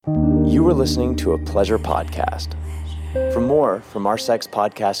You are listening to a Pleasure podcast. For more from our Sex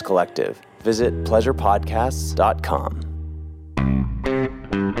Podcast Collective, visit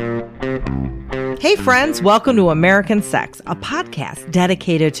pleasurepodcasts.com. Hey friends, welcome to American Sex, a podcast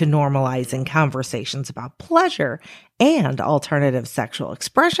dedicated to normalizing conversations about pleasure and alternative sexual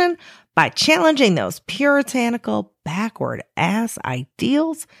expression by challenging those puritanical, backward-ass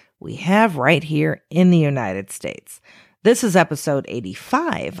ideals we have right here in the United States. This is episode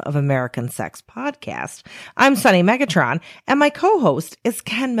 85 of American Sex Podcast. I'm Sunny Megatron, and my co-host is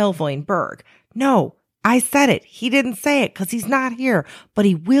Ken Melvoin Berg. No, I said it. He didn't say it because he's not here, but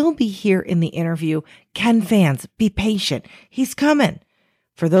he will be here in the interview. Ken fans, be patient. He's coming.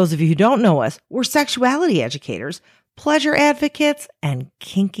 For those of you who don't know us, we're sexuality educators, pleasure advocates, and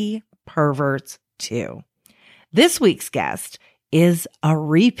kinky perverts too. This week's guest is a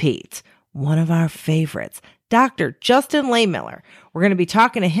repeat, one of our favorites, Dr. Justin Lehmiller. We're going to be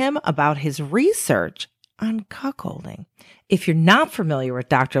talking to him about his research on cuckolding. If you're not familiar with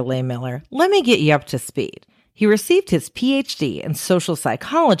Dr. Lehmiller, let me get you up to speed. He received his PhD in social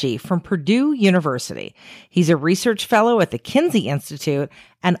psychology from Purdue University. He's a research fellow at the Kinsey Institute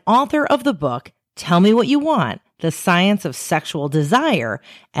and author of the book, Tell Me What You Want, The Science of Sexual Desire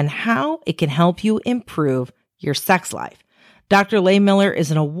and How It Can Help You Improve Your Sex Life. Dr. Lehmiller is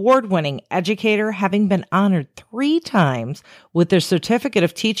an award-winning educator, having been honored 3 times with the Certificate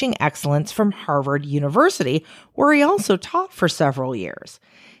of Teaching Excellence from Harvard University, where he also taught for several years.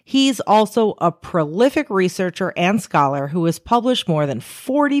 He's also a prolific researcher and scholar who has published more than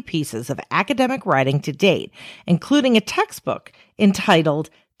 40 pieces of academic writing to date, including a textbook entitled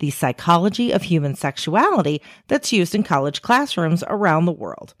The Psychology of Human Sexuality that's used in college classrooms around the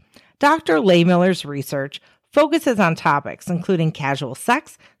world. Dr. Lehmiller's research focuses on topics including casual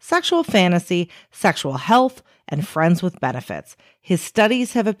sex, sexual fantasy, sexual health, and friends with benefits. His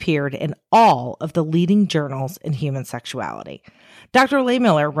studies have appeared in all of the leading journals in human sexuality. Dr.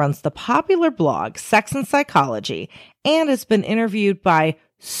 Lehmiller runs the popular blog Sex and Psychology and has been interviewed by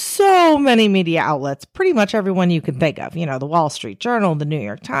so many media outlets, pretty much everyone you can think of, the Wall Street Journal, the New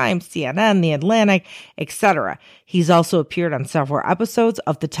York Times, CNN, The Atlantic, etc. He's also appeared on several episodes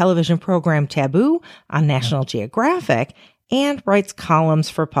of the television program Taboo on National Geographic and writes columns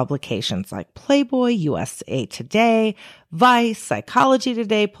for publications like Playboy, USA Today, Vice, Psychology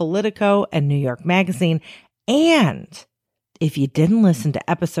Today, Politico, and New York Magazine. And if you didn't listen to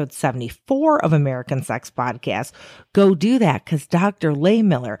episode 74 of American Sex Podcast, go do that because Dr.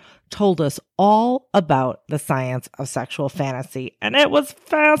 Lehmiller told us all about the science of sexual fantasy, and it was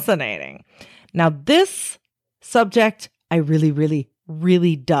fascinating. Now, this subject I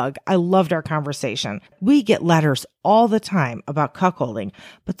really dug. I loved our conversation. We get letters all the time about cuckolding,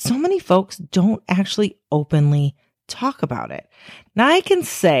 but so many folks don't actually openly talk about it. Now, I can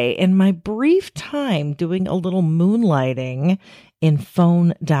say in my brief time doing a little moonlighting in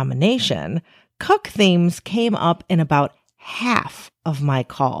phone domination, cuck themes came up in about half of my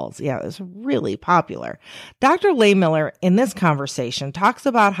calls. Yeah, it was really popular. Dr. Lehmiller in this conversation talks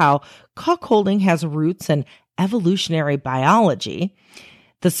about how cuckolding has roots in evolutionary biology,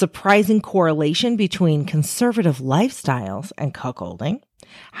 the surprising correlation between conservative lifestyles and cuckolding,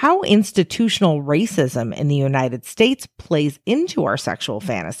 how institutional racism in the United States plays into our sexual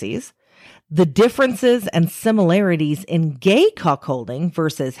fantasies, the differences and similarities in gay cuckolding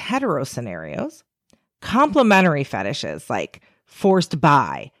versus hetero scenarios, complementary fetishes like forced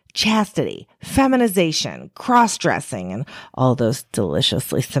bi, chastity, feminization, cross-dressing, and all those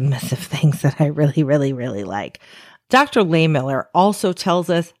deliciously submissive things that I really like. Dr. Lehmiller also tells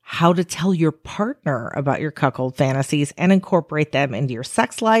us how to tell your partner about your cuckold fantasies and incorporate them into your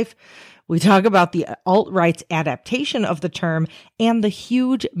sex life. We talk about the alt-right's adaptation of the term and the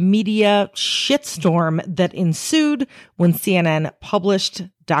huge media shitstorm that ensued when CNN published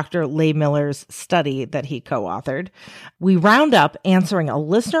Dr. Lehmiller's study that he co-authored. We round up answering a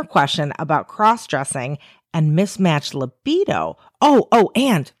listener question about cross-dressing and mismatched libido.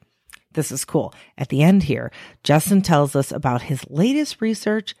 And this is cool. At the end here, Justin tells us about his latest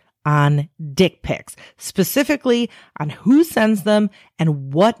research on dick pics, specifically on who sends them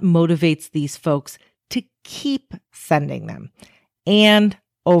and what motivates these folks to keep sending them. And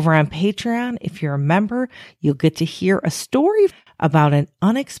over on Patreon, if you're a member, you'll get to hear a story about an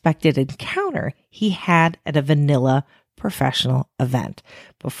unexpected encounter he had at a vanilla professional event.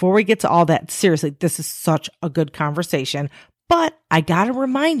 Before we get to all that, seriously, this is such a good conversation. But I got to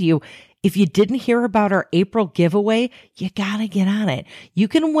remind you, if you didn't hear about our April giveaway, you got to get on it. You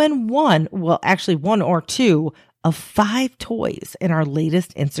can win one or two of 5 toys in our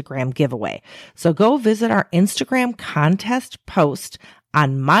latest Instagram giveaway. So go visit our Instagram contest post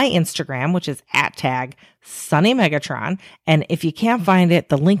on my Instagram, which is @SunnyMegatron. And if you can't find it,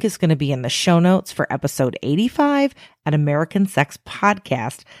 the link is going to be in the show notes for episode 85 at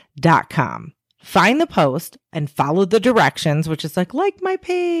AmericanSexPodcast.com. Find the post and follow the directions, which is like my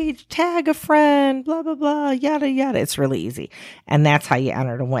page, tag a friend, blah, blah, blah, yada, yada. It's really easy. And that's how you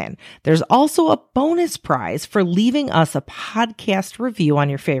enter to win. There's also a bonus prize for leaving us a podcast review on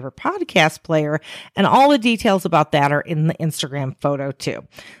your favorite podcast player. And all the details about that are in the Instagram photo too.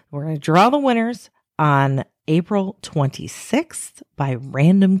 We're going to draw the winners on April 26th by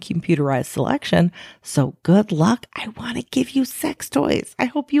random computerized selection. So good luck. I want to give you sex toys. I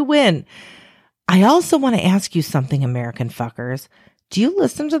hope you win. I also want to ask you something, American fuckers. Do you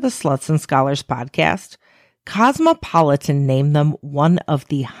listen to the Sluts and Scholars podcast? Cosmopolitan named them one of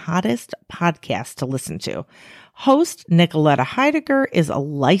the hottest podcasts to listen to. Host Nicoletta Heidegger is a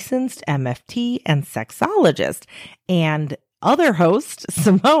licensed MFT and sexologist, and other host,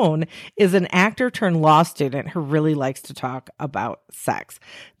 Simone, is an actor turned law student who really likes to talk about sex.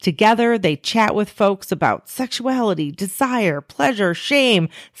 Together, they chat with folks about sexuality, desire, pleasure, shame,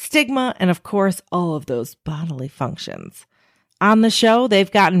 stigma, and of course, all of those bodily functions. On the show,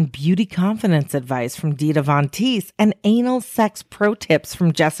 they've gotten beauty confidence advice from Dita Von Teese and anal sex pro tips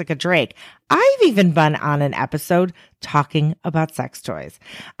from Jessica Drake. I've even been on an episode talking about sex toys.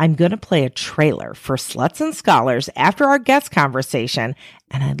 I'm going to play a trailer for Sluts and Scholars after our guest conversation,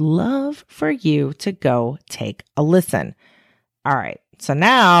 and I'd love for you to go take a listen. All right, so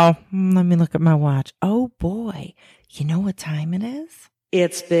now let me look at my watch. Oh boy, you know what time it is?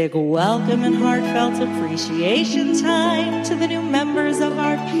 It's big welcome and heartfelt appreciation time to the new members of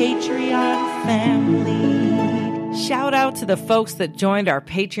our Patreon family. Shout out to the folks that joined our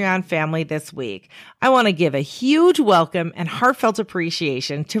Patreon family this week. I want to give a huge welcome and heartfelt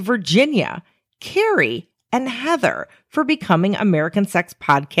appreciation to Virginia, Carrie, and Heather for becoming American Sex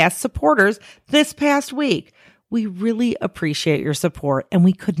Podcast supporters this past week. We really appreciate your support, and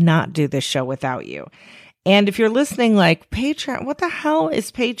we could not do this show without you. And if you're listening like, Patreon, what the hell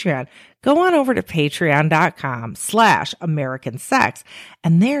is Patreon? Go on over to patreon.com/American Sex,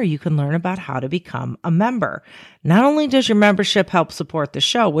 and there you can learn about how to become a member. Not only does your membership help support the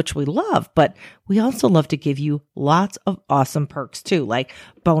show, which we love, but we also love to give you lots of awesome perks too, like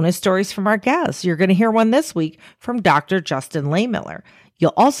bonus stories from our guests. You're going to hear one this week from Dr. Justin Lehmiller.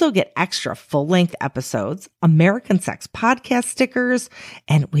 You'll also get extra full-length episodes, American Sex Podcast stickers,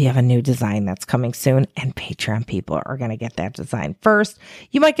 and we have a new design that's coming soon, and Patreon people are going to get that design first.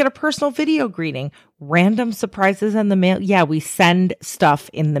 You might get a personal video greeting, random surprises in the mail. Yeah, we send stuff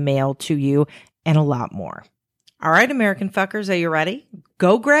in the mail to you, and a lot more. All right, American fuckers, are you ready?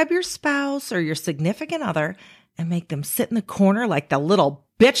 Go grab your spouse or your significant other and make them sit in the corner like the little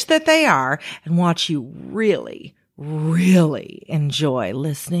bitch that they are and watch you really enjoy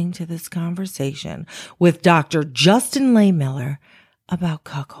listening to this conversation with Dr. Justin Lehmiller about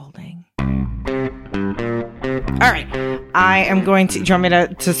cuckolding. All right. I am going to... Do you want me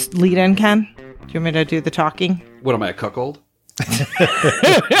to lead in, Ken? Do you want me to do the talking? What, am I, a cuckold?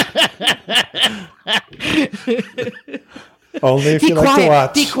 Only if you like to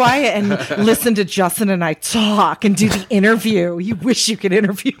watch. Be quiet and listen to Justin and I talk and do the interview. You wish you could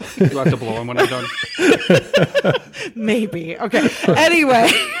interview. Do I have to blow him when I'm done? Maybe. Okay.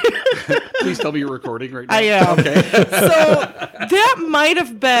 Anyway. Please tell me you're recording right now. I am. Okay. So that might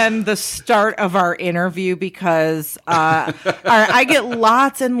have been the start of our interview because I get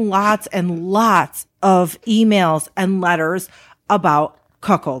lots and lots and lots of emails and letters about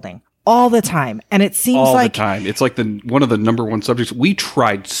cuckolding. All the time. And it seems all like... the time. It's like one of the number one subjects. We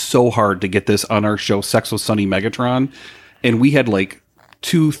tried so hard to get this on our show, Sex with Sunny Megatron, and we had like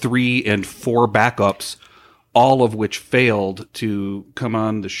 2, 3, and 4 backups, all of which failed to come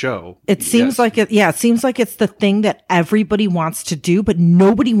on the show. It seems like it seems like it's the thing that everybody wants to do, but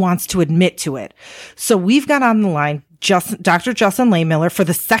nobody wants to admit to it. So we've got on the line Dr. Justin Lehmiller for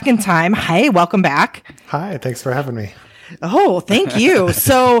the second time. Hey, welcome back. Hi, thanks for having me. Oh, thank you.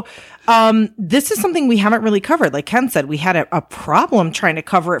 So this is something we haven't really covered. Like Ken said, we had a problem trying to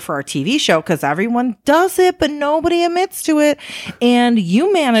cover it for our TV show because everyone does it, but nobody admits to it. And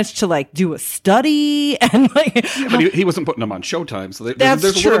you managed to like do a study and like... Yeah, but he wasn't putting them on Showtime. So there's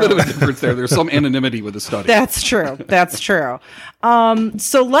a true. little bit of a difference there. There's some anonymity with the study. That's true. That's true.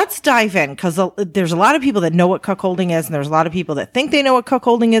 So let's dive in because there's a lot of people that know what cuckolding is, and there's a lot of people that think they know what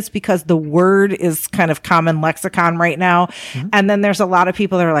cuckolding is because the word is kind of common lexicon right now. Mm-hmm. And then there's a lot of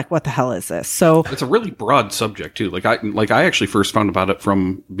people that are like, what the hell is this? So it's a really broad subject too. Like I actually first found about it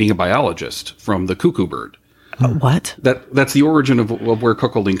from being a biologist from the cuckoo bird. What? That's the origin of where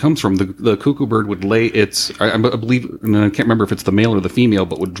cuckolding comes from. The cuckoo bird would lay its, I believe, and I can't remember if it's the male or the female,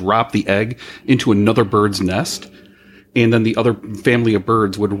 but would drop the egg into another bird's nest, and then the other family of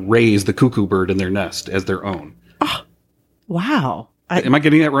birds would raise the cuckoo bird in their nest as their own. Oh, wow. Am I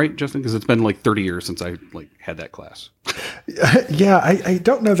getting that right, Justin? Because it's been like 30 years since I had that class. Yeah, I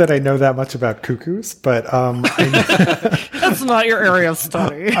don't know that I know that much about cuckoos, but that's not your area of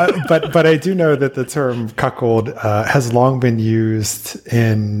study. But I do know that the term cuckold has long been used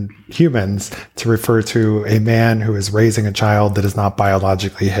in humans to refer to a man who is raising a child that is not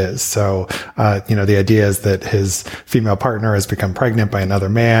biologically his. So, the idea is that his female partner has become pregnant by another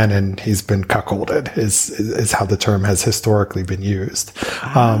man, and he's been cuckolded. Is how the term has historically been used.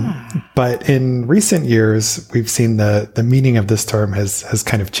 But in recent years, we've seen the meaning of this term has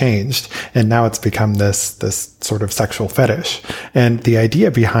kind of changed, and now it's become this sort of sexual fetish. And the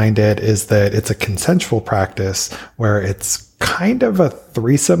idea behind it is that it's a consensual practice where it's kind of a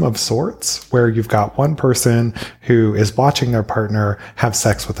threesome of sorts, where you've got one person who is watching their partner have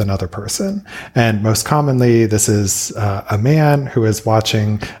sex with another person. And most commonly, this is a man who is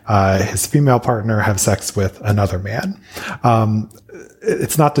watching his female partner have sex with another man.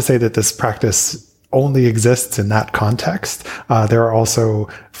 It's not to say that this practice only exists in that context. There are also,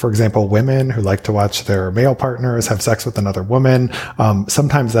 for example, women who like to watch their male partners have sex with another woman.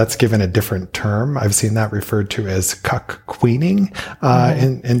 Sometimes that's given a different term. I've seen that referred to as cuck queening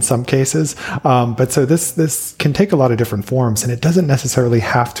in some cases. But so this can take a lot of different forms, and it doesn't necessarily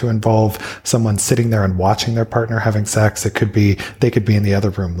have to involve someone sitting there and watching their partner having sex. They could be in the other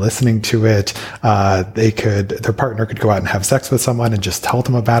room listening to it. Their partner could go out and have sex with someone and just tell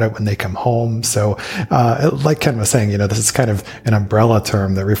them about it when they come home. So like Ken was saying, this is kind of an umbrella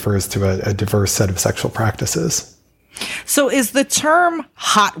term that refers to a diverse set of sexual practices. So is the term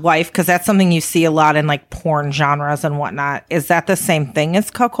hot wife, because that's something you see a lot in like porn genres and whatnot, is that the same thing as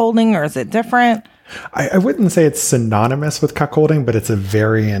cuckolding, or is it different? I wouldn't say it's synonymous with cuckolding, but it's a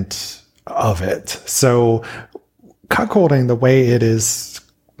variant of it. So cuckolding, the way it is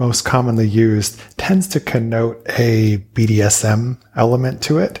most commonly used, tends to connote a BDSM element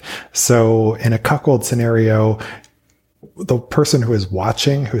to it. So in a cuckold scenario, the person who is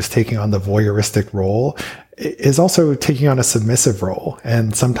watching, who is taking on the voyeuristic role, is also taking on a submissive role.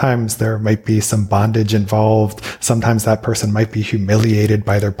 And sometimes there might be some bondage involved. Sometimes that person might be humiliated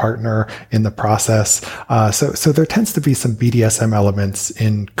by their partner in the process. So there tends to be some BDSM elements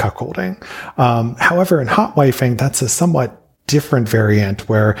in cuckolding. However, in hot wifing, that's a somewhat different variant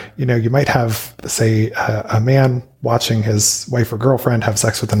where, you might have, say, a man watching his wife or girlfriend have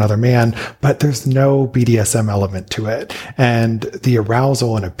sex with another man, but there's no BDSM element to it. And the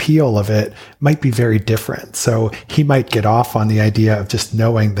arousal and appeal of it might be very different. So he might get off on the idea of just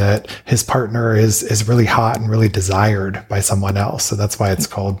knowing that his partner is really hot and really desired by someone else. So that's why it's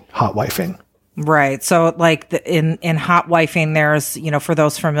called hot wifing. Right. So like in hot wifing, there's, for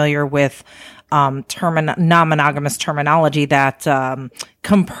those familiar with non-monogamous terminology, that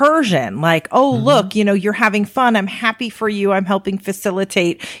compersion, like, look, you're having fun. I'm happy for you. I'm helping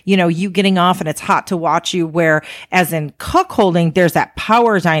facilitate, you getting off, and it's hot to watch you. Where as in cuckolding, there's that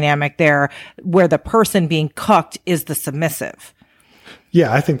power dynamic there where the person being cucked is the submissive.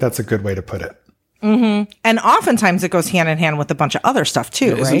 Yeah, I think that's a good way to put it. Mm-hmm. And oftentimes it goes hand in hand with a bunch of other stuff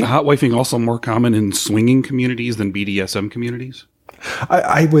too, right? Isn't hot wifing also more common in swinging communities than BDSM communities?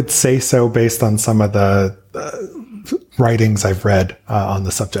 I would say so, based on some of the writings I've read on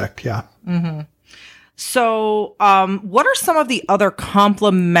the subject. Yeah. Mm-hmm. So, what are some of the other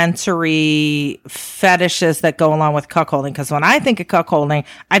complementary fetishes that go along with cuckolding? Because when I think of cuckolding,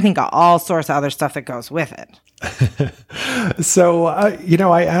 I think of all sorts of other stuff that goes with it. So,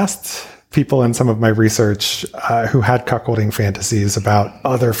 I asked people in some of my research who had cuckolding fantasies about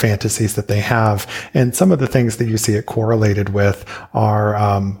other fantasies that they have. And some of the things that you see it correlated with are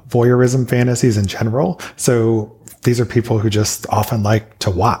voyeurism fantasies in general. So these are people who just often like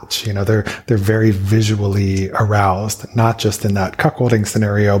to watch. They're very visually aroused, not just in that cuckolding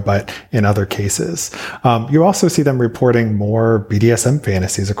scenario, but in other cases. You also see them reporting more BDSM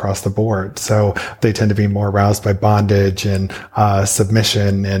fantasies across the board. So they tend to be more aroused by bondage and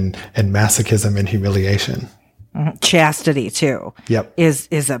submission and masochism and humiliation. Mm-hmm. Chastity too. Yep.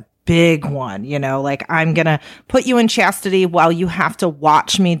 Is a big one, like, I'm going to put you in chastity while you have to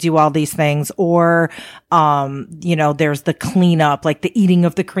watch me do all these things. Or, there's the cleanup, like the eating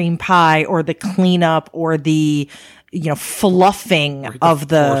of the cream pie, or the cleanup, or the, fluffing of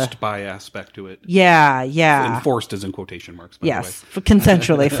the forced by aspect to it. Yeah. Yeah. And forced is in quotation marks, by the way.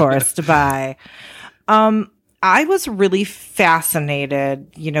 Consensually forced by. I was really fascinated,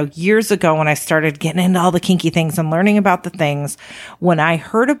 years ago when I started getting into all the kinky things and learning about the things, when I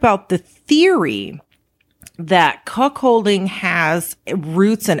heard about the theory that cuckolding has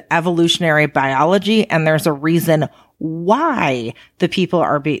roots in evolutionary biology, and there's a reason why the people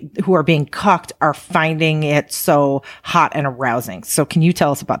who are being cucked are finding it so hot and arousing. So can you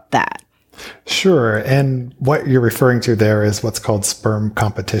tell us about that? Sure. And what you're referring to there is what's called sperm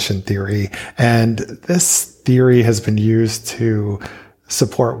competition theory. And this theory has been used to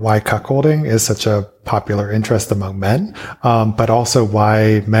support why cuckolding is such a popular interest among men, but also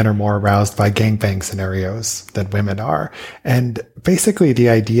why men are more aroused by gangbang scenarios than women are. And basically the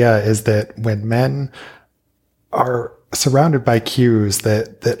idea is that when men are surrounded by cues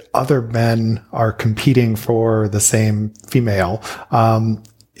that other men are competing for the same female,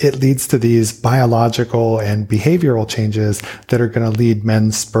 it leads to these biological and behavioral changes that are going to lead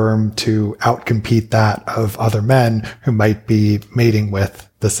men's sperm to outcompete that of other men who might be mating with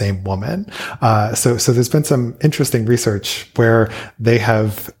the same woman. So there's been some interesting research where they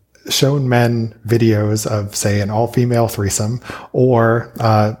have shown men videos of, say, an all-female threesome or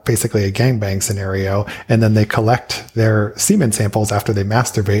basically a gangbang scenario, and then they collect their semen samples after they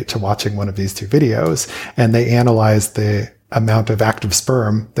masturbate to watching one of these two videos, and they analyze the amount of active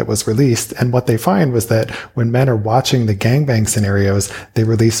sperm that was released. And what they find was that when men are watching the gangbang scenarios, they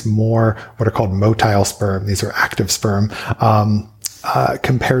release more what are called motile sperm. These are active sperm,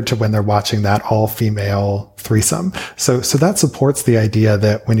 compared to when they're watching that all-female threesome. So that supports the idea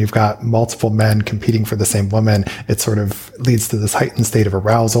that when you've got multiple men competing for the same woman, it sort of leads to this heightened state of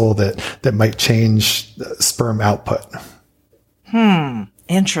arousal that might change sperm output.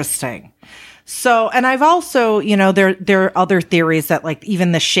 Interesting. So, and I've also, there are other theories that, like,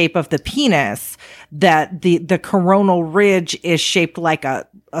 even the shape of the penis, that the coronal ridge is shaped like a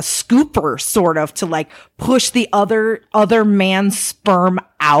scooper, sort of, to like push the other man's sperm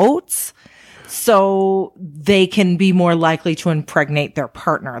out so they can be more likely to impregnate their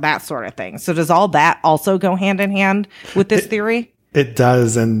partner, that sort of thing. So does all that also go hand in hand with this theory? It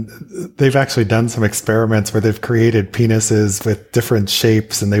does, and they've actually done some experiments where they've created penises with different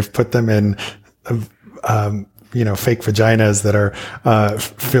shapes, and they've put them in, fake vaginas that are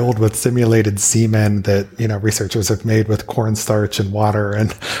filled with simulated semen that, researchers have made with cornstarch and water, and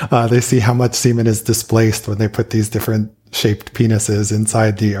they see how much semen is displaced when they put these different shaped penises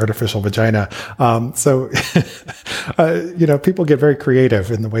inside the artificial vagina. So people get very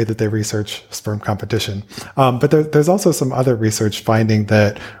creative in the way that they research sperm competition. But there's also some other research finding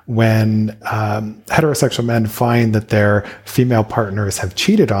that when heterosexual men find that their female partners have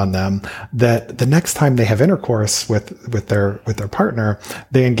cheated on them, that the next time they have intercourse with their partner,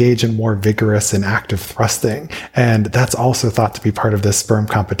 they engage in more vigorous and active thrusting. And that's also thought to be part of this sperm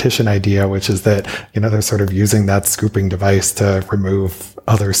competition idea, which is that, they're sort of using that scooping device to remove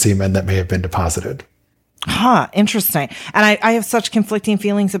other semen that may have been deposited. Interesting. And I have such conflicting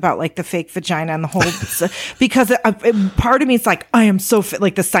feelings about like the fake vagina and the whole, because part of me is like, I am so,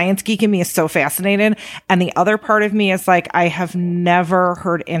 like the science geek in me is so fascinated. And the other part of me is like, I have never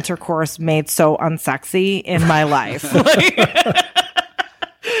heard intercourse made so unsexy in my life.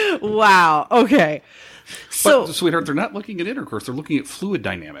 Wow. Okay. But, sweetheart, they're not looking at intercourse. They're looking at fluid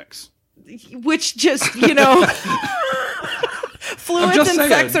dynamics. Which just, fluids and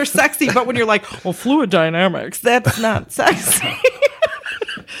sex are sexy, but when you're like, well, fluid dynamics, that's not sexy.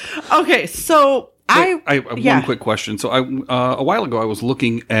 Okay, so I have one quick question. So a while ago, I was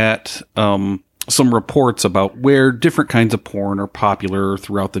looking at some reports about where different kinds of porn are popular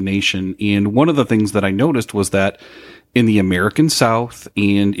throughout the nation. And one of the things that I noticed was that in the American South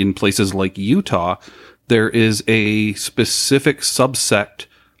and in places like Utah, there is a specific subsect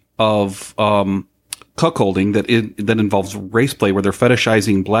of cuckolding that involves race play, where they're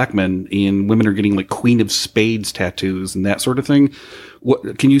fetishizing black men and women are getting like Queen of Spades tattoos and that sort of thing.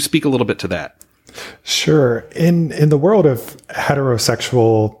 Can you speak a little bit to that? Sure. In the world of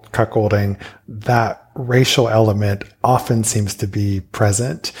heterosexual cuckolding, that racial element often seems to be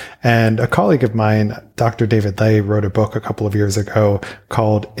present. And a colleague of mine, Dr. David Ley, wrote a book a couple of years ago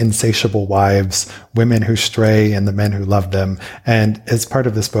called Insatiable Wives, Women Who Stray and the Men Who Love Them. And as part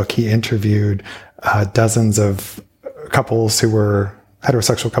of this book, he interviewed dozens of couples who were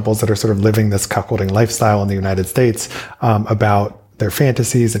heterosexual couples that are sort of living this cuckolding lifestyle in the United States, about their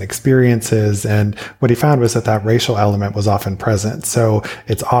fantasies and experiences. And what he found was that racial element was often present. So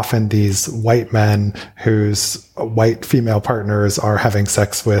it's often these white men whose white female partners are having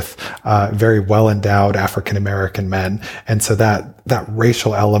sex with very well-endowed African-American men. And so that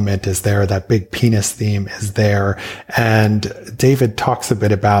racial element is there, that big penis theme is there. And David talks a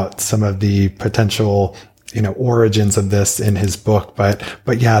bit about some of the potential origins of this in his book. But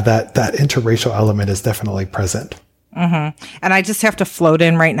yeah, that interracial element is definitely present. Mm-hmm. And I just have to float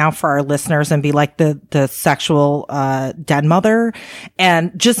in right now for our listeners and be like the sexual den mother,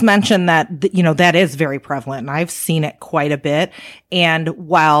 and just mention that that is very prevalent, and I've seen it quite a bit. And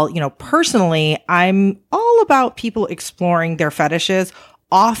while personally I'm all about people exploring their fetishes,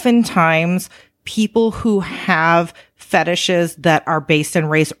 oftentimes people who have fetishes that are based in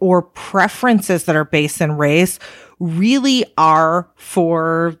race or preferences that are based in race really are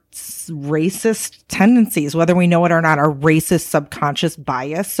for racist tendencies, whether we know it or not, a racist subconscious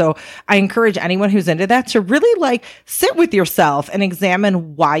bias. So I encourage anyone who's into that to really sit with yourself and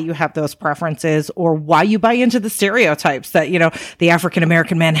examine why you have those preferences, or why you buy into the stereotypes that, the African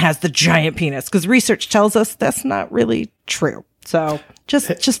American man has the giant penis, because research tells us that's not really true. So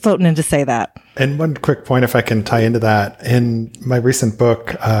just floating in to say that. And one quick point, if I can tie into that, in my recent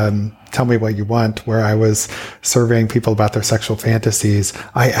book, Tell Me What You Want, where I was surveying people about their sexual fantasies,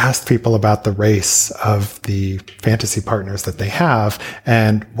 I asked people about the race of the fantasy partners that they have.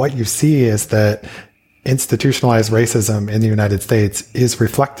 And what you see is that institutionalized racism in the United States is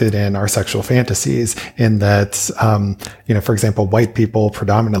reflected in our sexual fantasies, in that, for example, white people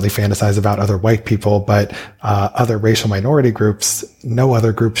predominantly fantasize about other white people, but other racial minority groups, no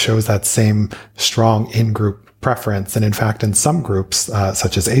other group shows that same strong in-group preference. And in fact, in some groups,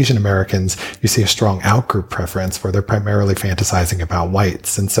 such as Asian Americans, you see a strong out-group preference where they're primarily fantasizing about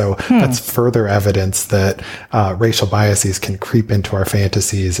whites. And so that's further evidence that racial biases can creep into our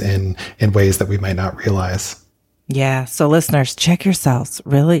fantasies in ways that we might not realize. Yeah. So listeners, check yourselves.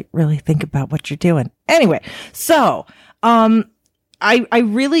 Really, really think about what you're doing. Anyway, so I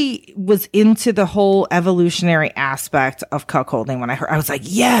really was into the whole evolutionary aspect of cuckolding when I was like,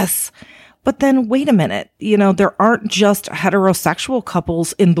 yes. But then wait a minute, there aren't just heterosexual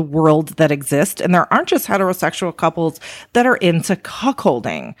couples in the world that exist, and there aren't just heterosexual couples that are into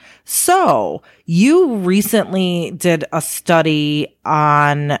cuckolding. So you recently did a study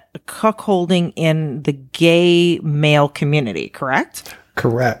on cuckolding in the gay male community, correct?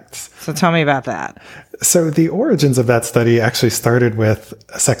 Correct. So tell me about that. So the origins of that study actually started with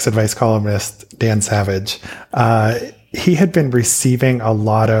sex advice columnist Dan Savage. He had been receiving a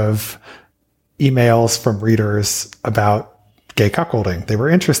lot of emails from readers about gay cuckolding. They were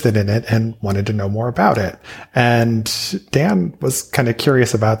interested in it and wanted to know more about it. And Dan was kind of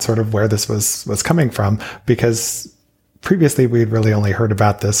curious about sort of where this was coming from, because previously we'd really only heard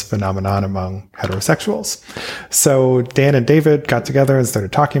about this phenomenon among heterosexuals. So Dan and David got together and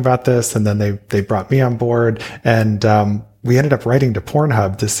started talking about this, and then they brought me on board, and we ended up writing to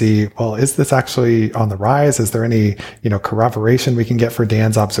Pornhub to see, well, is this actually on the rise? Is there any, corroboration we can get for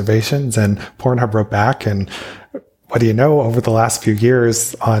Dan's observations? And Pornhub wrote back, and what do you know, over the last few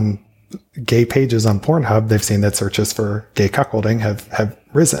years on gay pages on Pornhub, they've seen that searches for gay cuckolding have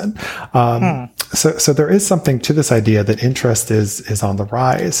risen. So there is something to this idea that interest is on the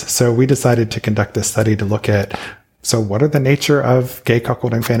rise. So we decided to conduct this study to look at, so what are the nature of gay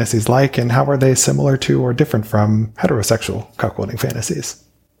cuckolding fantasies like, and how are they similar to or different from heterosexual cuckolding fantasies?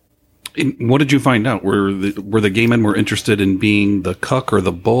 And what did you find out? Were the gay men more interested in being the cuck or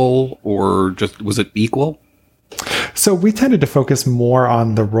the bull, or just was it equal? So we tended to focus more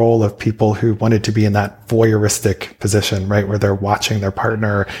on the role of people who wanted to be in that voyeuristic position, right, where they're watching their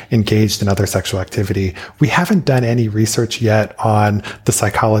partner engaged in other sexual activity. We haven't done any research yet on the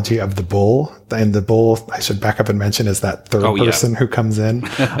psychology of the bull. And the bull, I should back up and mention, is that third person who comes in.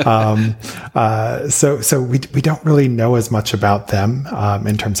 So we don't really know as much about them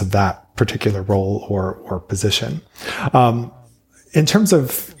in terms of that particular role or position. In terms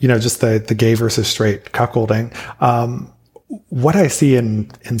of, just the gay versus straight cuckolding, what I see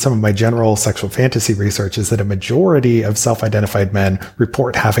in some of my general sexual fantasy research is that a majority of self-identified men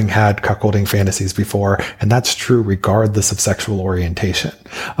report having had cuckolding fantasies before, and that's true regardless of sexual orientation.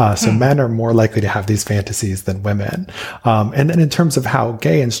 So men are more likely to have these fantasies than women. And then in terms of how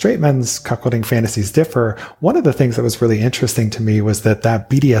gay and straight men's cuckolding fantasies differ, one of the things that was really interesting to me was that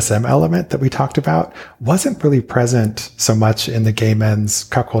BDSM element that we talked about wasn't really present so much in the gay men's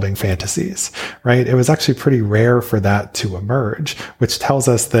cuckolding fantasies, right? It was actually pretty rare for that to emerge, which tells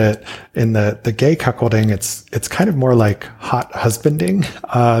us that in the gay cuckolding, it's kind of more like hot husbanding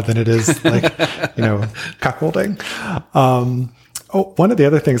than it is like, cuckolding. One of the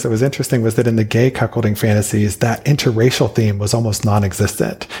other things that was interesting was that in the gay cuckolding fantasies, that interracial theme was almost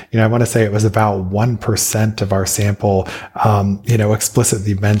non-existent. I want to say it was about 1% of our sample,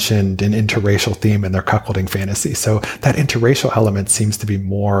 explicitly mentioned an interracial theme in their cuckolding fantasy. So that interracial element seems to be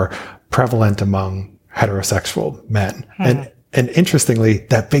more prevalent among heterosexual men. And interestingly,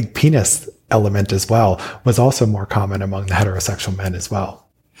 that big penis element as well was also more common among the heterosexual men as well.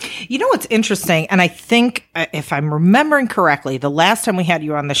 You know what's interesting, and I think if I'm remembering correctly, the last time we had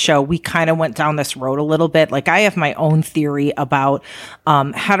you on the show, we kind of went down this road a little bit. Like, I have my own theory about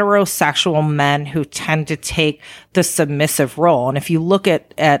heterosexual men who tend to take the submissive role. And if you look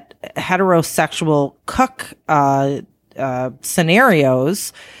at heterosexual cuck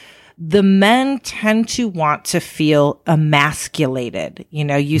scenarios, the men tend to want to feel emasculated. You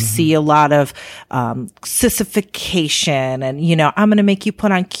know, you see a lot of sissification and, you know, I'm going to make you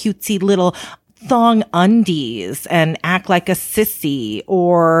put on cutesy little thong undies and act like a sissy,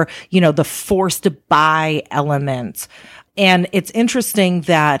 or, you know, the forced buy element. And it's interesting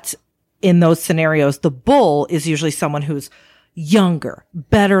that in those scenarios, the bull is usually someone who's younger,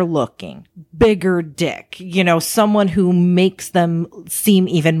 better looking, bigger dick, you know, someone who makes them seem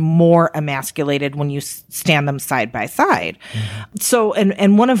even more emasculated when you stand them side by side. So,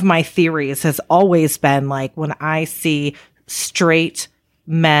 and one of my theories has always been, like, when I see straight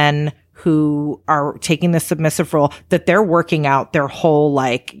men who are taking the submissive role, that they're working out their whole,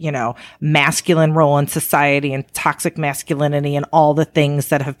 like, you know, masculine role in society and toxic masculinity and all the things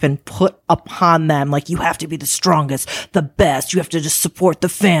that have been put upon them. Like, you have to be the strongest, the best. You have to just support the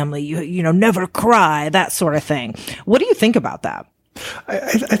family. You know, never cry, that sort of thing. What do you think about that?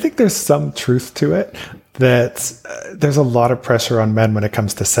 I think there's some truth to it, that there's a lot of pressure on men when it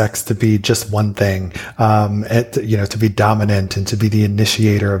comes to sex to be just one thing, to be dominant and to be the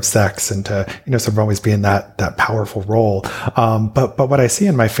initiator of sex and to, you know, sort of always be in that powerful role. But what I see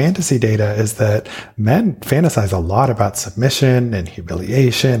in my fantasy data is that men fantasize a lot about submission and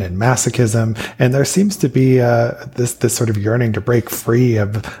humiliation and masochism. And there seems to be this sort of yearning to break free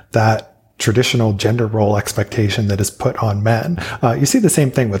of that traditional gender role expectation that is put on men. You see the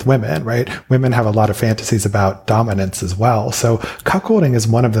same thing with women, right? Women have a lot of fantasies about dominance as well. So cuckolding is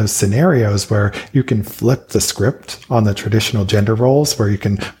one of those scenarios where you can flip the script on the traditional gender roles, where you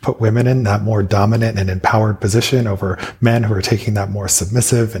can put women in that more dominant and empowered position over men who are taking that more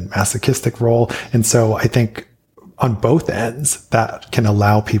submissive and masochistic role. And so I think on both ends, that can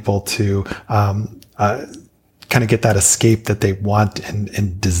allow people to kind of get that escape that they want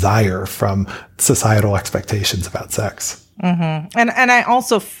and desire from societal expectations about sex. And I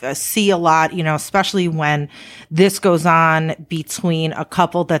also see a lot, you know, especially when this goes on between a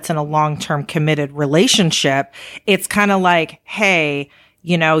couple that's in a long-term committed relationship, it's kind of like, hey,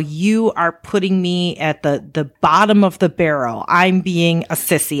 you know, you are putting me at the bottom of the barrel. I'm being a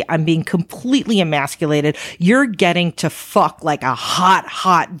sissy. I'm being completely emasculated. You're getting to fuck like a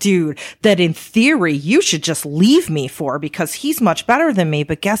hot dude that in theory you should just leave me for, because he's much better than me.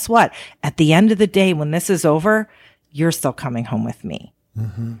 But guess what? At the end of the day, when this is over, you're still coming home with me.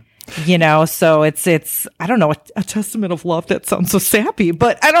 You know, so it's, I don't know, a testament of love. That sounds so sappy,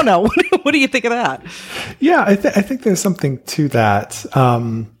 but I don't know. What do you think of that? Yeah, I think there's something to that.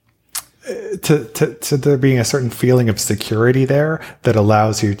 To there being a certain feeling of security there that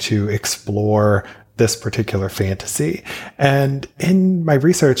allows you to explore this particular fantasy. And in my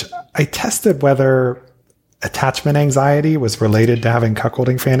research, I tested whether attachment anxiety was related to having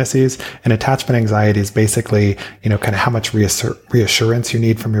cuckolding fantasies. And attachment anxiety is basically, you know, kind of how much reassurance you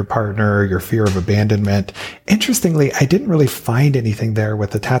need from your partner, your fear of abandonment. Interestingly, I didn't really find anything there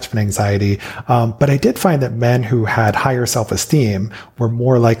with attachment anxiety. But I did find that men who had higher self-esteem were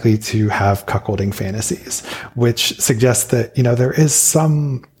more likely to have cuckolding fantasies, which suggests that, you know, there is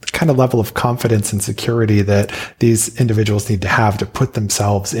some kind of level of confidence and security that these individuals need to have to put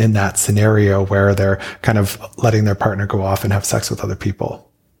themselves in that scenario where they're kind of letting their partner go off and have sex with other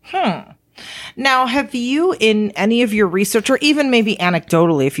people. Now, have you, in any of your research, or even maybe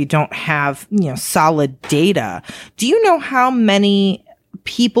anecdotally, if you don't have, you know, solid data, do you know how many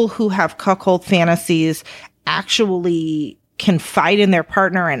people who have cuckold fantasies actually confide in their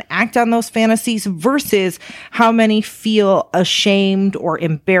partner and act on those fantasies versus how many feel ashamed or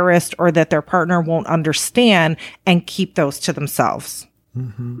embarrassed or that their partner won't understand and keep those to themselves?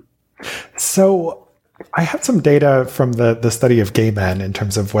 So I have some data from the study of gay men in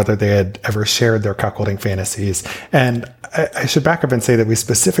terms of whether they had ever shared their cuckolding fantasies. And I should back up and say that we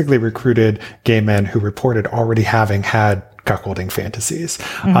specifically recruited gay men who reported already having had cuckolding fantasies.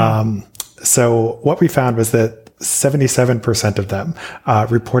 So what we found was that 77% of them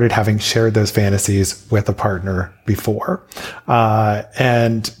reported having shared those fantasies with a partner before.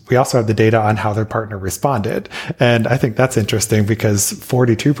 And we also have the data on how their partner responded. And I think that's interesting because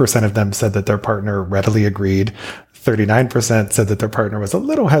 42% of them said that their partner readily agreed. 39% said that their partner was a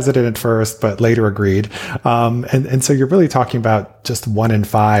little hesitant at first, but later agreed. And so you're really talking about just 1 in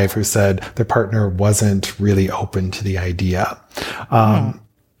 5 who said their partner wasn't really open to the idea.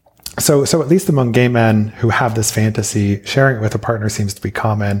 So at least among gay men who have this fantasy, sharing it with a partner seems to be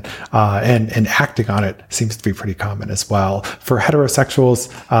common, and acting on it seems to be pretty common as well. For heterosexuals,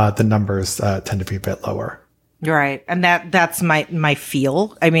 the numbers tend to be a bit lower. Right. And that's my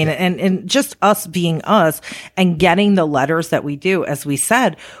feel. I mean, and just us being us and getting the letters that we do, as we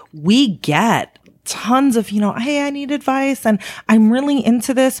said, we get tons of, hey, I need advice and I'm really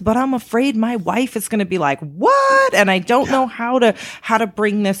into this, but I'm afraid my wife is going to be like, what? And I don't know how to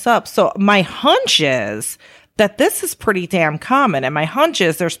bring this up. So my hunch is that this is pretty damn common. And my hunch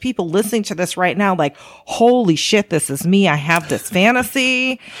is there's people listening to this right now like, holy shit, this is me. I have this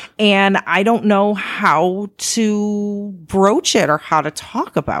fantasy and I don't know how to broach it or how to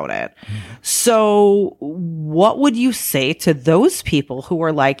talk about it. So what would you say to those people who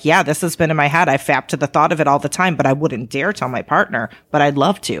are like, yeah, this has been in my head. I fap to the thought of it all the time, but I wouldn't dare tell my partner, but I'd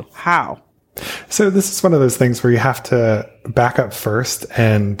love to. How? So this is one of those things where you have to back up first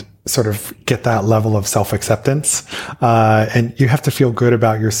and sort of get that level of self-acceptance. And you have to feel good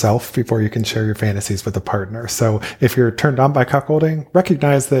about yourself before you can share your fantasies with a partner. So if you're turned on by cuckolding,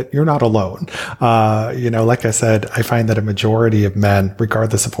 recognize that you're not alone. Like I said, I find that a majority of men,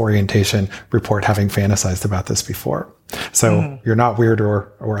 regardless of orientation, report having fantasized about this before. So you're not weird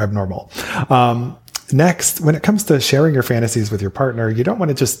or abnormal. Next, when it comes to sharing your fantasies with your partner, you don't want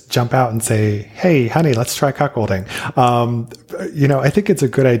to just jump out and say, hey, honey, let's try cuckolding. I think it's a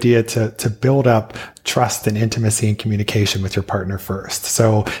good idea to build up trust and intimacy and communication with your partner first.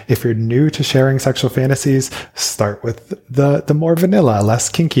 So if you're new to sharing sexual fantasies, start with the more vanilla, less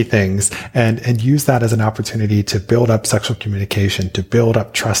kinky things and use that as an opportunity to build up sexual communication, to build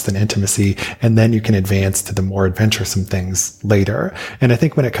up trust and intimacy. And then you can advance to the more adventuresome things later. And I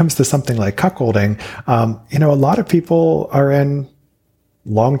think when it comes to something like cuckolding, a lot of people are in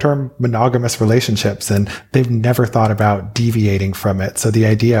long-term monogamous relationships and they've never thought about deviating from it. So the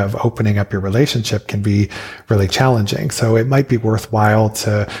idea of opening up your relationship can be really challenging. So it might be worthwhile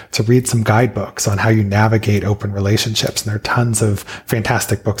to read some guidebooks on how you navigate open relationships. And there are tons of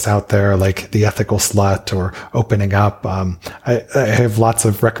fantastic books out there like The Ethical Slut or Opening Up. I have lots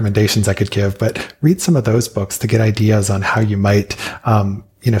of recommendations I could give, but read some of those books to get ideas on how you might,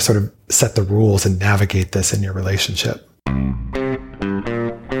 sort of set the rules and navigate this in your relationship.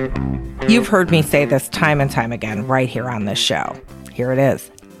 You've heard me say this time and time again right here on this show. Here it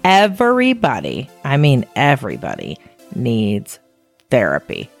is. Everybody, I mean everybody, needs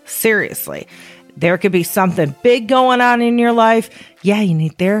therapy. Seriously. There could be something big going on in your life. Yeah, you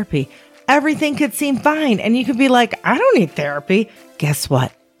need therapy. Everything could seem fine. And you could be like, I don't need therapy. Guess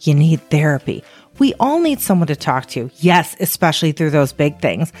what? You need therapy. We all need someone to talk to. Yes, especially through those big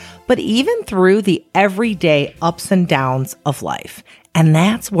things, but even through the everyday ups and downs of life. And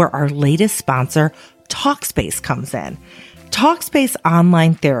that's where our latest sponsor, Talkspace, comes in. Talkspace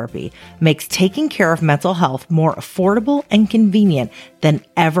Online Therapy makes taking care of mental health more affordable and convenient than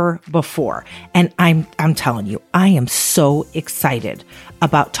ever before. And I'm telling you, I am so excited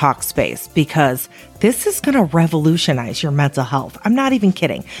about Talkspace because this is going to revolutionize your mental health. I'm not even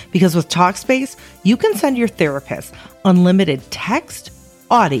kidding. Because with Talkspace, you can send your therapist unlimited text,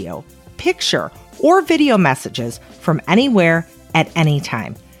 audio, picture, or video messages from anywhere at any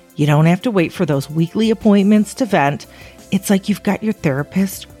time. You don't have to wait for those weekly appointments to vent. It's like you've got your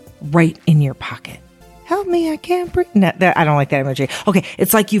therapist right in your pocket. Help me, I can't breathe. No, I don't like that emoji. Okay,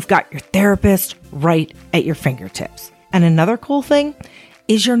 it's like you've got your therapist right at your fingertips. And another cool thing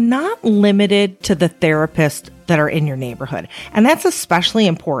is you're not limited to the therapists that are in your neighborhood. And that's especially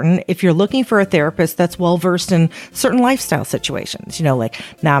important if you're looking for a therapist that's well-versed in certain lifestyle situations, like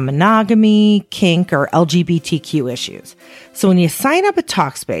non-monogamy, kink, or LGBTQ issues. So when you sign up at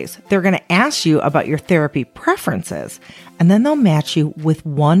Talkspace, they're going to ask you about your therapy preferences, and then they'll match you with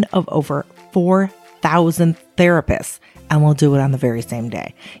one of over 4,000 therapists, and we'll do it on the very same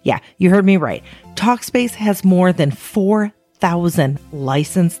day. Yeah, you heard me right. Talkspace has more than 4,000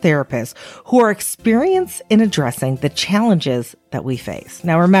 licensed therapists who are experienced in addressing the challenges that we face.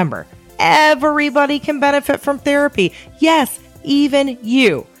 Now remember, everybody can benefit from therapy. Yes, even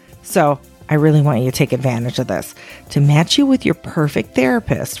you. So I really want you to take advantage of this. To match you with your perfect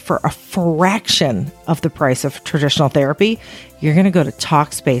therapist for a fraction of the price of traditional therapy, you're going to go to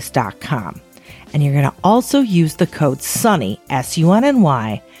Talkspace.com. And you're going to also use the code SUNNY,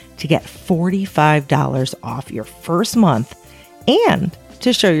 SUNNY, to get $45 off your first month and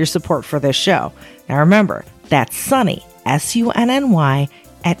to show your support for this show. Now remember, that's Sunny, SUNNY,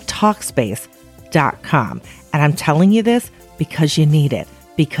 at Talkspace.com. And I'm telling you this because you need it,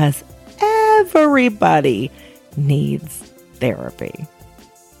 because everybody needs therapy.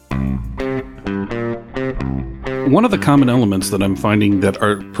 One of the common elements that I'm finding that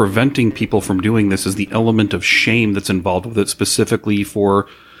are preventing people from doing this is the element of shame that's involved with it, specifically for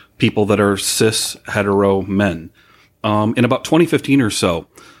people that are cis hetero men. In about 2015 or so,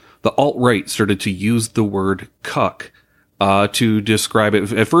 the alt-right started to use the word cuck to describe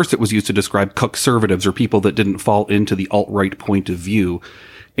it. At first, it was used to describe cuck-servatives, or people that didn't fall into the alt-right point of view.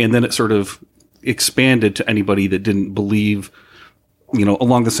 And then it sort of expanded to anybody that didn't believe,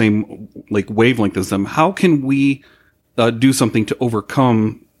 along the same wavelength as them. How can we do something to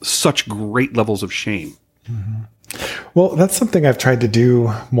overcome such great levels of shame? Mm-hmm. Well, that's something I've tried to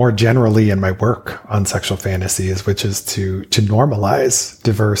do more generally in my work on sexual fantasies, which is to normalize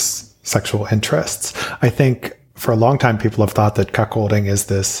diverse sexual interests. I think for a long time, people have thought that cuckolding is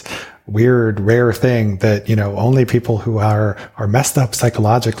this weird, rare thing that, only people who are messed up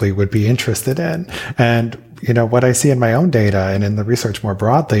psychologically would be interested in. And, what I see in my own data and in the research more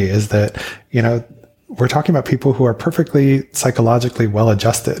broadly is that, we're talking about people who are perfectly psychologically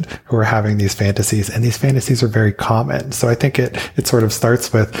well-adjusted, who are having these fantasies, and these fantasies are very common. So I think it sort of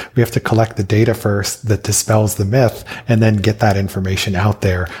starts with, we have to collect the data first that dispels the myth, and then get that information out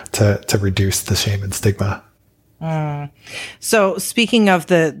there to reduce the shame and stigma. So speaking of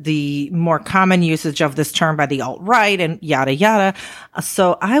the more common usage of this term by the alt-right and yada yada,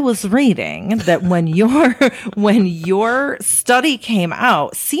 so I was reading that when your study came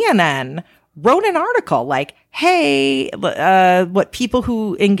out, CNN wrote an article like, hey, what people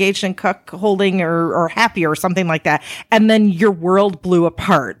who engaged in cuckolding are happy or something like that. And then your world blew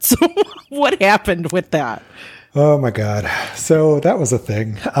apart. So what happened with that? Oh my God. So that was a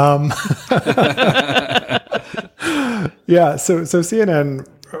thing. Yeah. So CNN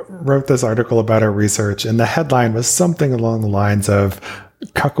wrote this article about our research, and the headline was something along the lines of,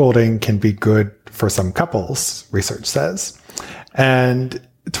 cuckolding can be good for some couples, research says. And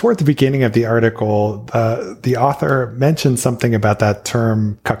toward the beginning of the article, the author mentioned something about that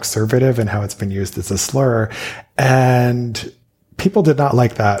term cuck-servative and how it's been used as a slur. And people did not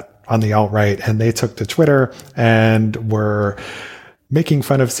like that on the alt-right. And they took to Twitter and were making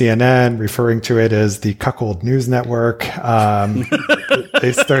fun of CNN, referring to it as the Cuckold News Network.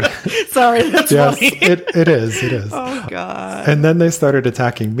 They started. Sorry, that's funny. It is. Oh God! And then they started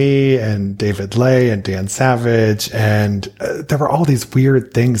attacking me and David Lay and Dan Savage, and there were all these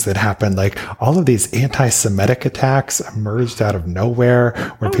weird things that happened. Like all of these anti-Semitic attacks emerged out of nowhere,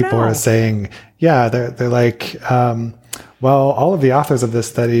 where people are saying, "Yeah, they're like." Well, all of the authors of this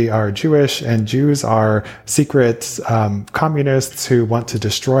study are Jewish, and Jews are secret communists who want to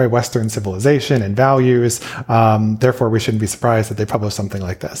destroy Western civilization and values. Therefore, we shouldn't be surprised that they publish something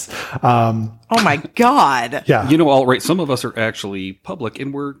like this. Oh my God. Yeah. Alt-right, some of us are actually public,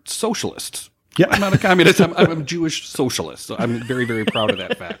 and we're socialists. Yeah. I'm not a communist. I'm a Jewish socialist. So I'm very, very proud of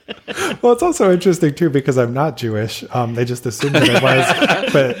that fact. Well, it's also interesting, too, because I'm not Jewish. They just assumed that I was.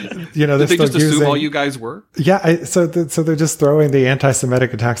 But, Did they just assume all you guys were? Yeah. So they're just throwing the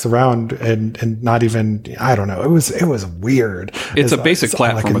anti-Semitic attacks around and not even, I don't know. It was weird. It's a basic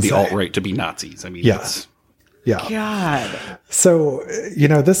platform of the alt-right to be Nazis. I mean, yes. Yeah. God. So,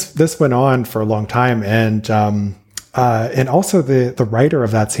 this went on for a long time. And also the writer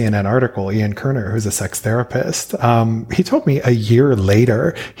of that CNN article, Ian Kerner, who's a sex therapist, he told me a year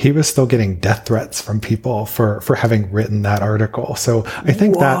later, he was still getting death threats from people for having written that article. So I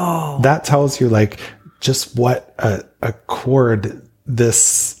think that tells you just what a chord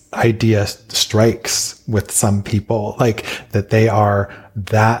this idea strikes with some people, that they are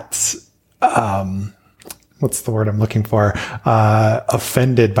that, what's the word I'm looking for?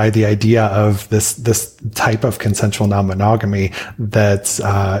 Offended by the idea of this type of consensual non-monogamy that,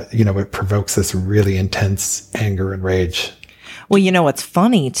 it provokes this really intense anger and rage. Well, what's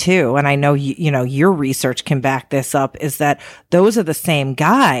funny too, and I know, your research can back this up, is that those are the same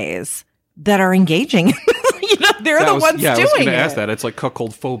guys that are engaging. They're the ones doing it. I was going to ask that. It's like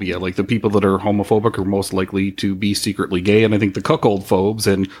cuckold phobia. Like the people that are homophobic are most likely to be secretly gay. And I think the cuckold phobes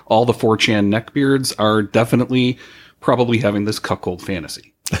and all the 4chan neckbeards are definitely probably having this cuckold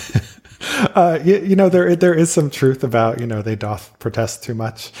fantasy. There is some truth about, they doth protest too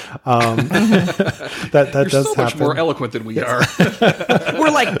much. That You're does so happen. much more eloquent than we are.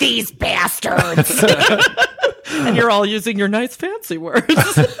 We're like, these bastards. And you're all using your nice fancy words.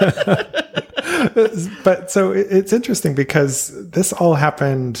 But so it's interesting because this all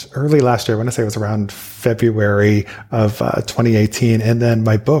happened early last year. I want to say it was around February of 2018. And then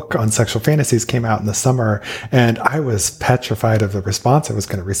my book on sexual fantasies came out in the summer, and I was petrified of the response I was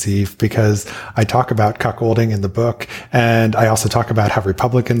going to receive, because I talk about cuckolding in the book. And I also talk about how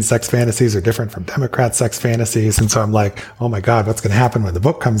Republican sex fantasies are different from Democrat sex fantasies. And so I'm like, oh my God, what's going to happen when the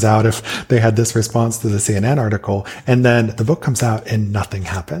book comes out if they had this response to the CNN article? And then the book comes out and nothing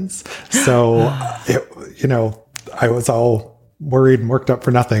happens. So, I was all worried and worked up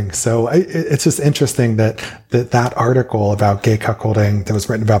for nothing. So it's just interesting that article about gay cuckolding that was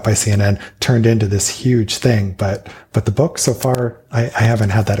written about by CNN turned into this huge thing. But the book so far, I haven't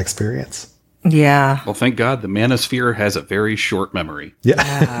had that experience. Yeah. Well, thank God the manosphere has a very short memory.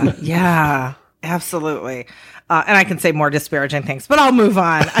 Yeah. Yeah, absolutely. And I can say more disparaging things, but I'll move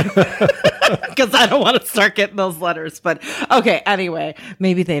on because I don't want to start getting those letters. But okay, anyway,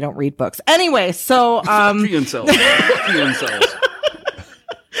 maybe they don't read books. Anyway, so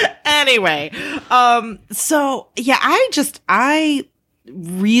anyway, so yeah, I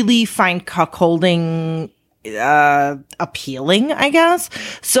really find cuckolding appealing, I guess.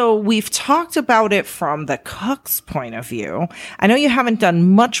 So we've talked about it from the cuck's point of view. I know you haven't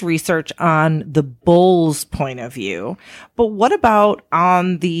done much research on the bull's point of view, but what about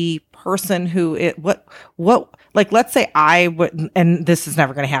on the person who like, let's say I would, and this is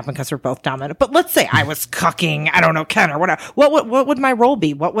never going to happen because we're both dominant, but let's say I was cucking, I don't know, Ken or whatever. What would my role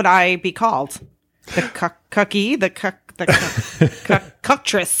be? What would I be called? The cucky, the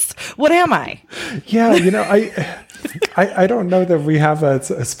cuctress. What am I? Yeah, I don't know that we have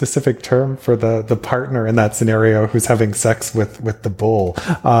a specific term for the partner in that scenario who's having sex with the bull.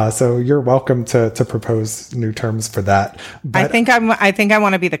 So you're welcome to propose new terms for that. But I think I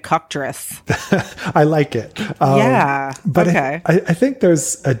want to be the cuctress. I like it. Yeah. But okay. I think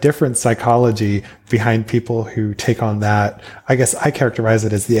there's a different psychology behind people who take on that. I guess I characterize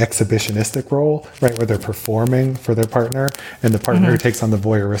it as the exhibitionistic role, right? Where they're performing for their partner, and the partner who takes on the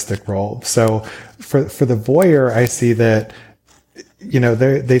voyeuristic role. So for the voyeur, I see that,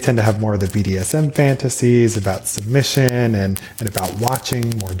 they tend to have more of the BDSM fantasies about submission and about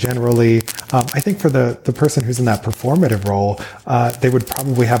watching more generally. I think for the person who's in that performative role, they would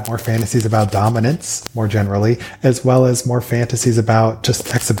probably have more fantasies about dominance more generally, as well as more fantasies about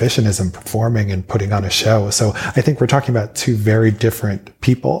just exhibitionism, performing and putting on a show. So I think we're talking about two very different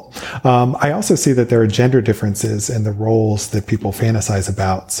people. I also see that there are gender differences in the roles that people fantasize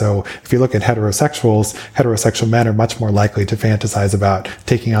about. So if you look at heterosexual men are much more likely to fantasize about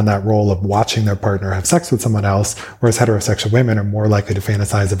taking on that role of watching their partner have sex with someone else, whereas heterosexual women are more likely to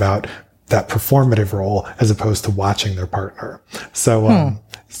fantasize about that performative role as opposed to watching their partner. So,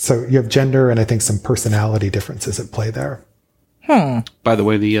 so you have gender and I think some personality differences at play there. By the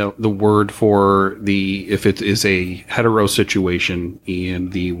way, the word for if it is a hetero situation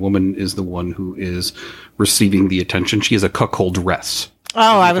and the woman is the one who is receiving the attention, she is a cuckoldress.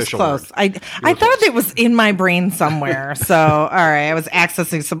 Oh, I was close. I thought it was in my brain somewhere. So, all right, I was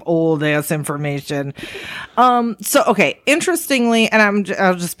accessing some old ass information. So okay, interestingly, and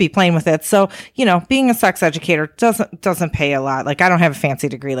I'll just be playing with it. So, being a sex educator doesn't pay a lot. Like, I don't have a fancy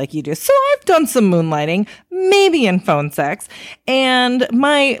degree like you do. So I've done some moonlighting, maybe in phone sex. And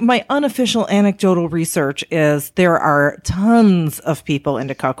my unofficial anecdotal research is there are tons of people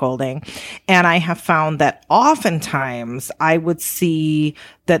into cuckolding. And I have found that oftentimes I would see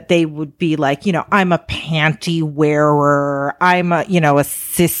that they would be like, I'm a panty wearer. I'm a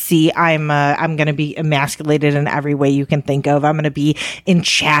sissy. I'm going to be emasculated in every way you can think of. I'm going to be in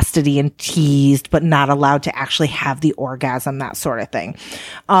chastity and teased, but not allowed to actually have the orgasm, that sort of thing.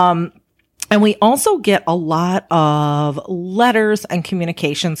 And we also get a lot of letters and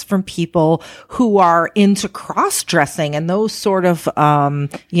communications from people who are into cross-dressing and those sort of,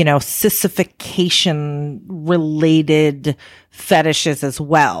 sissification related fetishes as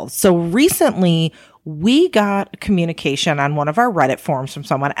well. So recently we got communication on one of our Reddit forums from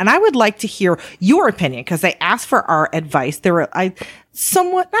someone, and I would like to hear your opinion because they asked for our advice. They were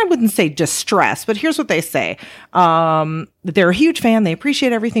somewhat, I wouldn't say distressed, but here's what they say. They're a huge fan. They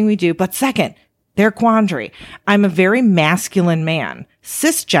appreciate everything we do. But second, their quandary. I'm a very masculine man,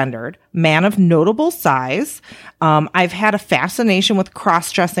 cisgendered, man of notable size. I've had a fascination with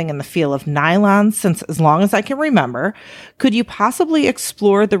cross-dressing in the feel of nylon since as long as I can remember. Could you possibly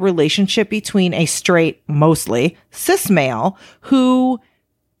explore the relationship between a straight, mostly cis male who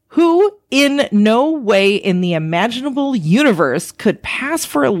in no way in the imaginable universe could pass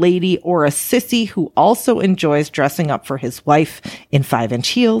for a lady or a sissy who also enjoys dressing up for his wife in 5-inch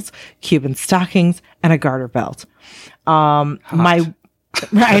heels, Cuban stockings, and a garter belt?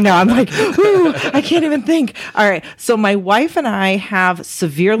 I know. I'm like, ooh, I can't even think. All right. So my wife and I have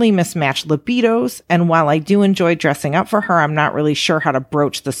severely mismatched libidos. And while I do enjoy dressing up for her, I'm not really sure how to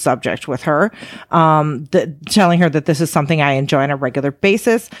broach the subject with her. Telling her that this is something I enjoy on a regular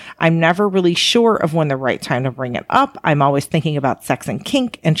basis. I'm never really sure of when the right time to bring it up. I'm always thinking about sex and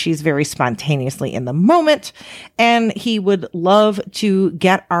kink, and she's very spontaneously in the moment. And he would love to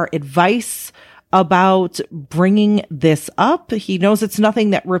get our advice about bringing this up. He knows it's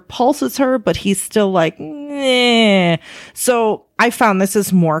nothing that repulses her, but he's still like, nah. So I found this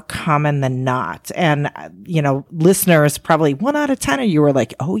is more common than not. And, listeners, probably 1 out of 10 of you are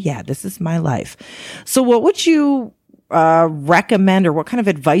like, oh yeah, this is my life. So what would you recommend, or what kind of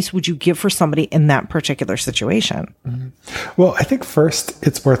advice would you give for somebody in that particular situation? Mm-hmm. Well, I think first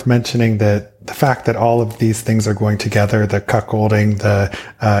it's worth mentioning that the fact that all of these things are going together, the cuckolding,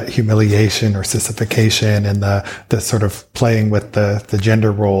 the humiliation or sissification, and the sort of playing with the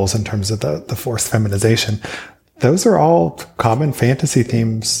gender roles in terms of the forced feminization, those are all common fantasy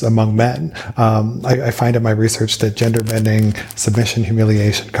themes among men. I find in my research that gender bending, submission,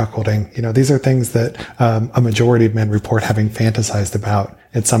 humiliation, cuckolding, these are things that a majority of men report having fantasized about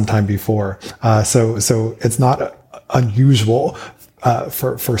at some time before. So it's not unusual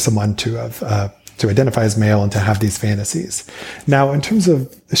for someone to have to identify as male and to have these fantasies. Now, in terms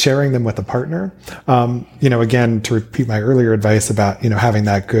of sharing them with a partner, again, to repeat my earlier advice about having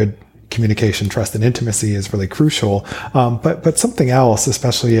that good communication, trust, and intimacy is really crucial. But something else,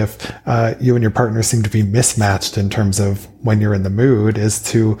 especially if you and your partner seem to be mismatched in terms of when you're in the mood, is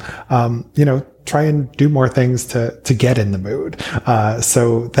to try and do more things to get in the mood.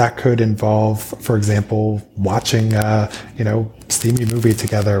 So that could involve, for example, watching steamy movie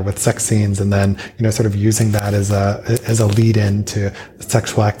together with sex scenes, and then sort of using that as a lead in to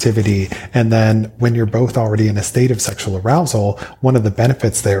sexual activity. And then when you're both already in a state of sexual arousal, one of the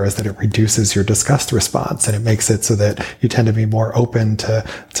benefits there is that it reduces your disgust response, and it makes it so that you tend to be more open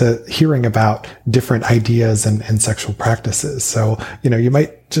to hearing about different ideas and sexual practices. So you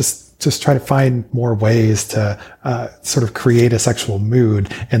might just try to find more ways to sort of create a sexual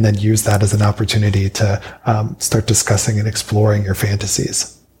mood, and then use that as an opportunity to start discussing and exploring your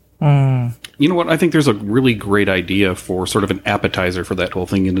fantasies. You know what? I think there's a really great idea for sort of an appetizer for that whole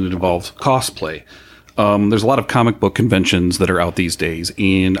thing, and it involves cosplay. There's a lot of comic book conventions that are out these days,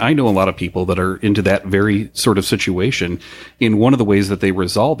 and I know a lot of people that are into that very sort of situation. And one of the ways that they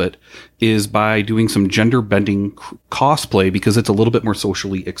resolve it is by doing some gender bending cosplay, because it's a little bit more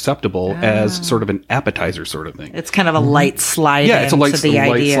socially acceptable as sort of an appetizer sort of thing. It's kind of a light slide. Yeah, it's a light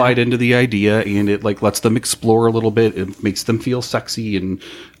idea. Slide into the idea, and it lets them explore a little bit. It makes them feel sexy, and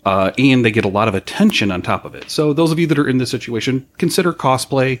they get a lot of attention on top of it. So those of you that are in this situation, consider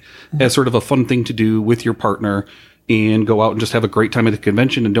cosplay as sort of a fun thing to do with your partner, and go out and just have a great time at the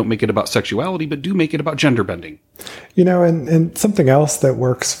convention, and don't make it about sexuality, but do make it about gender bending. And something else that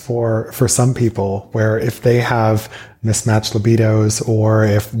works for some people, where if they have mismatched libidos, or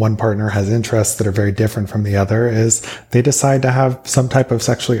if one partner has interests that are very different from the other, is they decide to have some type of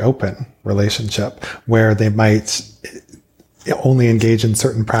sexually open relationship where they might only engage in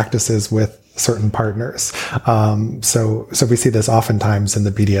certain practices with certain partners. So we see this oftentimes in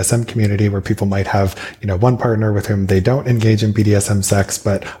the BDSM community, where people might have, one partner with whom they don't engage in BDSM sex,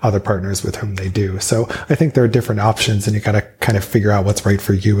 but other partners with whom they do. So I think there are different options, and you got to kind of figure out what's right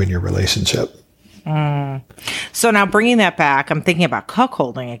for you in your relationship. So now, bringing that back, I'm thinking about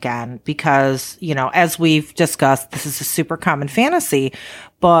cuckolding again, because, as we've discussed, this is a super common fantasy,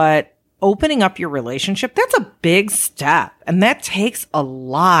 but opening up your relationship, that's a big step, and that takes a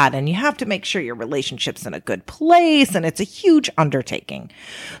lot, and you have to make sure your relationship's in a good place, and it's a huge undertaking.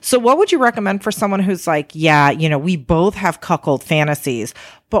 So what would you recommend for someone who's like, we both have cuckold fantasies,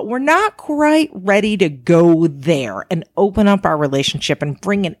 but we're not quite ready to go there and open up our relationship and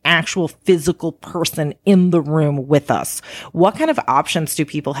bring an actual physical person in the room with us? What kind of options do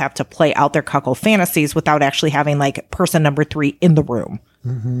people have to play out their cuckold fantasies without actually having person number 3 in the room?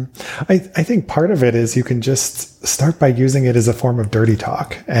 Mm-hmm. I think part of it is you can just start by using it as a form of dirty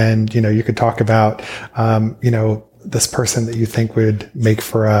talk. And, you could talk about, this person that you think would make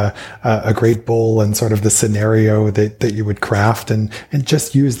for a great bull, and sort of the scenario that you would craft, and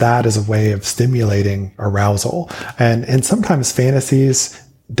just use that as a way of stimulating arousal. And sometimes fantasies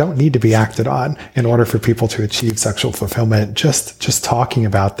don't need to be acted on in order for people to achieve sexual fulfillment. Just talking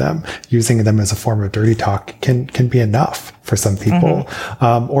about them, using them as a form of dirty talk can be enough for some people.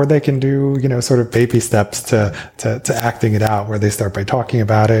 Or they can do, sort of baby steps to acting it out, where they start by talking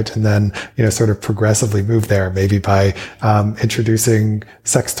about it and then, sort of progressively move there, maybe by introducing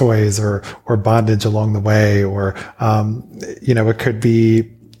sex toys or bondage along the way. Or, it could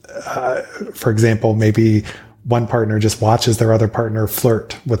be, for example, maybe one partner just watches their other partner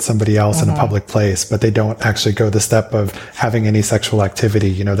flirt with somebody else in a public place, but they don't actually go the step of having any sexual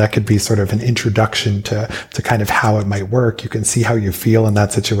activity. That could be sort of an introduction to kind of how it might work. You can see how you feel in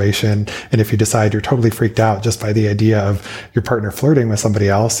that situation. And if you decide you're totally freaked out just by the idea of your partner flirting with somebody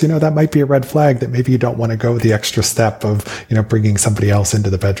else, that might be a red flag that maybe you don't want to go the extra step of, bringing somebody else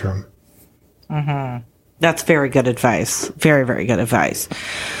into the bedroom. That's very good advice. Very, very good advice.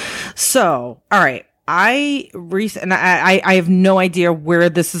 So, all right. I have no idea where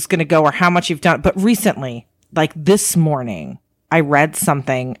this is going to go or how much you've done, but recently, like this morning, I read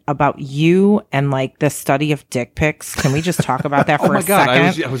something about you and like the study of dick pics. Can we just talk about that for a second? Oh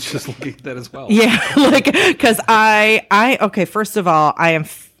my God, I was just looking at that as well. Yeah, because okay, first of all, I'm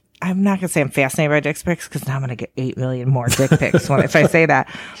not going to say I'm fascinated by dick pics, because now I'm going to get 8 million more dick pics if I say that.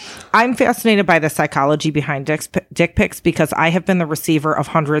 I'm fascinated by the psychology behind dick pics, because I have been the receiver of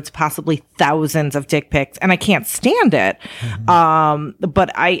hundreds, possibly thousands of dick pics, and I can't stand it.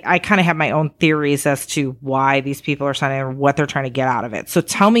 But I kind of have my own theories as to why these people are signing or what they're trying to get out of it. So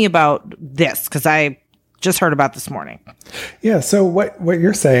tell me about this, because I just heard about this morning. Yeah. So what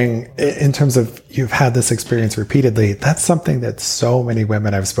you're saying in terms of you've had this experience repeatedly, that's something that so many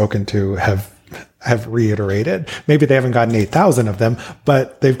women I've spoken to have reiterated. Maybe they haven't gotten 8,000 of them,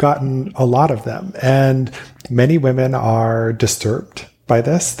 but they've gotten a lot of them. And many women are disturbed by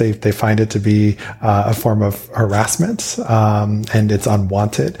this. They find it to be a form of harassment, and it's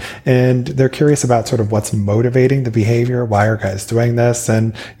unwanted. And they're curious about sort of what's motivating the behavior. Why are guys doing this?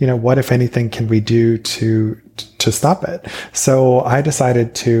 And, what, if anything, can we do to stop it? So I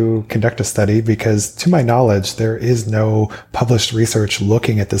decided to conduct a study because, to my knowledge, there is no published research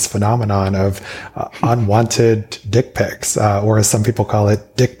looking at this phenomenon of unwanted dick pics, or as some people call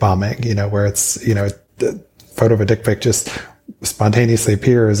it, dick bombing, where it's, the photo of a dick pic just spontaneously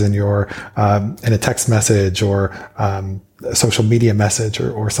appears in your in a text message or a social media message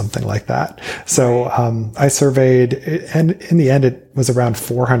or something like that. So I surveyed, and in the end it was around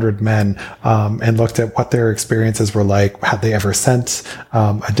 400 men, and looked at what their experiences were like. Had they ever sent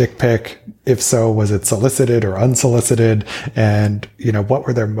a dick pic? If so, was it solicited or unsolicited? And what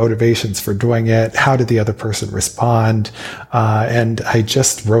were their motivations for doing it? How did the other person respond? And I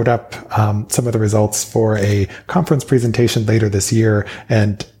just wrote up some of the results for a conference presentation later this year,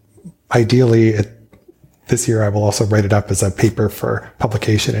 and ideally this year I will also write it up as a paper for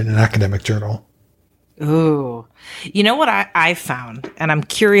publication in an academic journal. Ooh. You know what I found, and I'm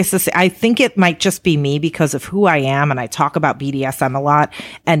curious to say, I think it might just be me because of who I am, and I talk about BDSM a lot,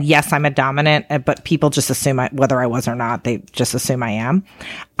 and yes, I'm a dominant, but people just assume whether I was or not, they just assume I am.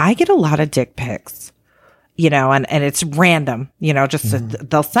 I get a lot of dick pics, and it's random,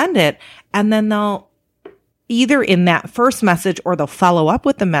 they'll send it, and then they'll either in that first message or they'll follow up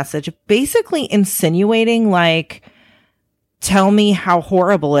with the message, basically insinuating like, tell me how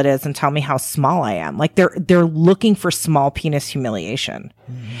horrible it is and tell me how small I am. Like they're looking for small penis humiliation.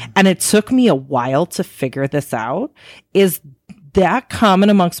 And it took me a while to figure this out. Is that common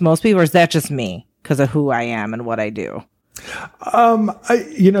amongst most people, or is that just me because of who I am and what I do?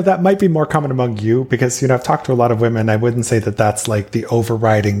 That might be more common among you because, I've talked to a lot of women. I wouldn't say that that's like the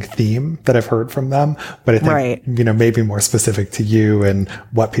overriding theme that I've heard from them, but I think, right. Maybe more specific to you and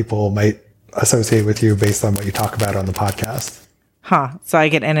what people might associate with you based on what you talk about on the podcast. Huh. So I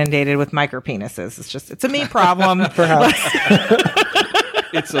get inundated with micro penises. It's a me problem. Perhaps.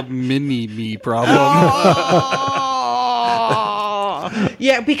 It's a mini me problem. Oh!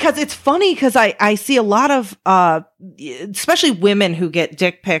 Yeah, because it's funny because I see a lot of, especially women who get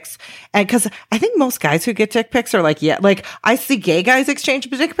dick pics, and because I think most guys who get dick pics are like, yeah, like I see gay guys exchange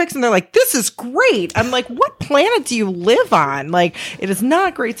dick pics and they're like, this is great. I'm like, what planet do you live on? Like, it is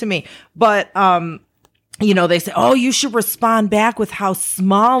not great to me. But, they say, oh, you should respond back with how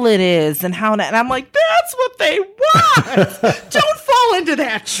small it is and how, and I'm like, that's what they want. Don't fall into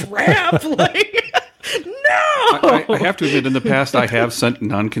that trap. Like, no. I have to admit, in the past, I have sent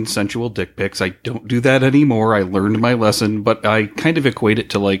non-consensual dick pics. I don't do that anymore. I learned my lesson, but I kind of equate it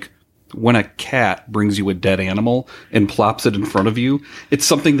to like when a cat brings you a dead animal and plops it in front of you. It's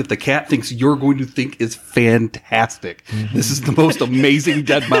something that the cat thinks you're going to think is fantastic. Mm-hmm. This is the most amazing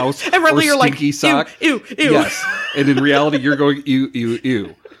dead mouse and really or you're stinky like, sock. Ew. Yes. And in reality, you're going,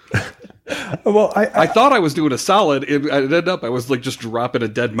 ew. Well, I thought I was doing a solid. It ended up I was like just dropping a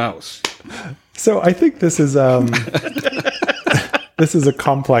dead mouse. So I think this is this is a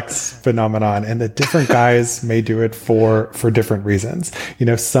complex phenomenon, and that different guys may do it for different reasons. You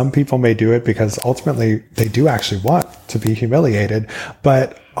know, some people may do it because ultimately they do actually want to be humiliated,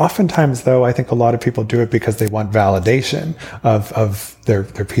 but oftentimes, though, I think a lot of people do it because they want validation of their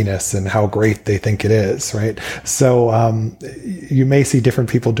penis and how great they think it is, right? So you may see different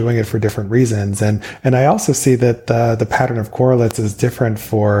people doing it for different reasons, and I also see that the pattern of correlates is different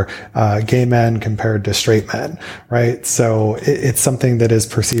for gay men compared to straight men, right? So it's something that is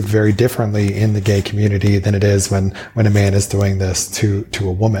perceived very differently in the gay community than it is when a man is doing this to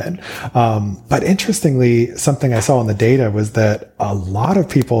a woman. But interestingly, something I saw in the data was that a lot of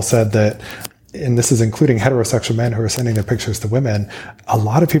people said that, and this is including heterosexual men who are sending their pictures to women, a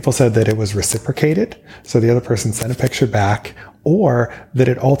lot of people said that it was reciprocated. So the other person sent a picture back, or that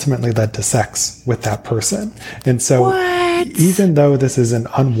it ultimately led to sex with that person. And so even though this is an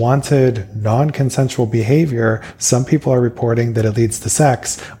unwanted, non-consensual behavior, some people are reporting that it leads to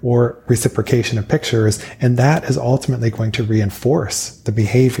sex or reciprocation of pictures, and that is ultimately going to reinforce the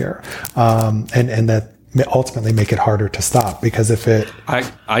behavior. And that ultimately make it harder to stop, because if it...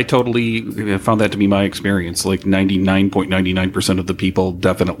 I totally found that to be my experience. Like 99.99% of the people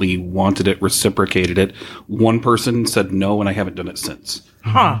definitely wanted it, reciprocated it. One person said no, and I haven't done it since.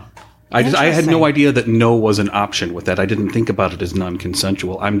 Huh. I had no idea that no was an option with that. I didn't think about it as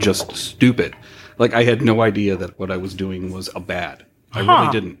non-consensual. I'm just stupid. Like, I had no idea that what I was doing was a bad. I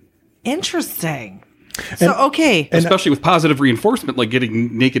really didn't. Interesting. So, okay. Especially with positive reinforcement, like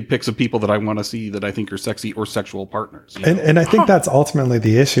getting naked pics of people that I want to see that I think are sexy or sexual partners. You know? And I think that's ultimately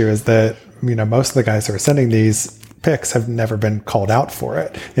the issue, is that, you know, most of the guys who are sending these pics have never been called out for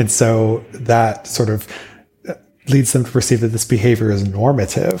it. And so that sort of leads them to perceive that this behavior is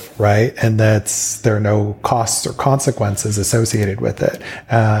normative, right? And that there are no costs or consequences associated with it.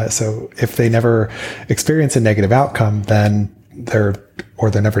 So if they never experience a negative outcome, then they're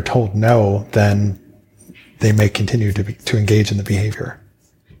never told no, then they may continue to engage in the behavior.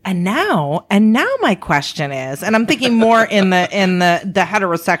 And now my question is, and I'm thinking more in the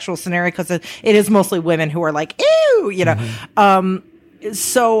heterosexual scenario, because it is mostly women who are like, ew, you know. Mm-hmm.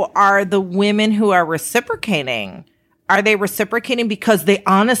 So are the women who are reciprocating, are they reciprocating because they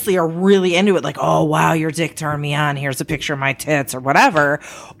honestly are really into it? Like, oh, wow, your dick turned me on. Here's a picture of my tits or whatever.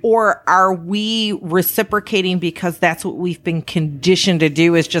 Or are we reciprocating because that's what we've been conditioned to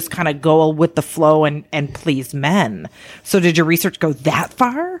do, is just kind of go with the flow and please men? So did your research go that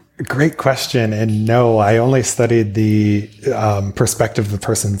far? Great question. And no, I only studied the perspective of the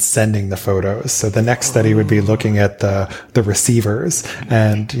person sending the photos. So the next study would be looking at the receivers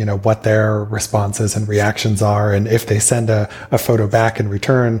and, you know, what their responses and reactions are. And if they send a photo back in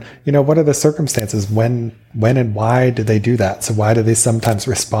return, you know, what are the circumstances? When and why did they do that? So why do they sometimes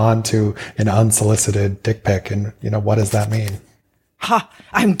respond to an unsolicited dick pic? And, you know, what does that mean?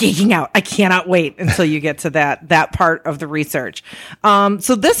 I'm geeking out. I cannot wait until you get to that part of the research.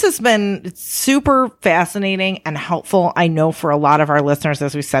 So this has been super fascinating and helpful. I know for a lot of our listeners,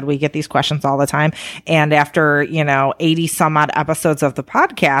 as we said, we get these questions all the time. And after, 80 some odd episodes of the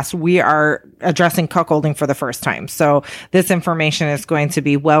podcast, we are addressing cuckolding for the first time. So this information is going to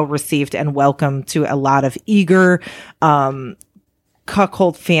be well received and welcome to a lot of eager,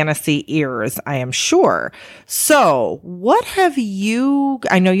 cuckold fantasy ears, I am sure. So what have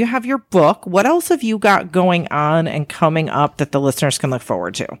I know you have your book. What else have you got going on and coming up that the listeners can look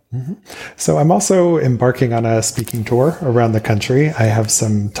forward to? Mm-hmm. So I'm also embarking on a speaking tour around the country. I have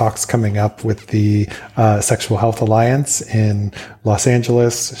some talks coming up with the Sexual Health Alliance in Los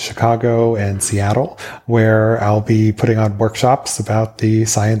Angeles, Chicago, and Seattle, where I'll be putting on workshops about the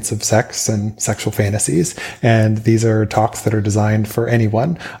science of sex and sexual fantasies. And these are talks that are designed for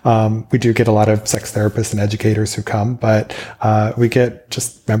anyone. We do get a lot of sex therapists and educators who come, but we get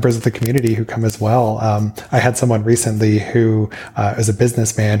just members of the community who come as well. I had someone recently who is a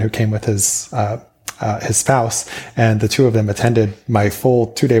businessman who came with his spouse, and the two of them attended my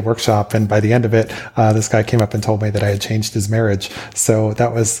full 2-day workshop. And by the end of it, this guy came up and told me that I had changed his marriage. So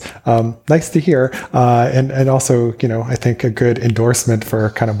that was nice to hear. And also, I think a good endorsement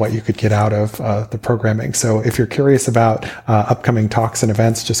for kind of what you could get out of the programming. So if you're curious about upcoming talks and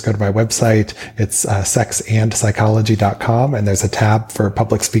events, just go to my website. It's sexandpsychology.com, and there's a tab for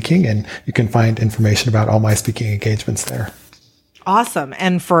public speaking, and you can find information about all my speaking engagements there. Awesome.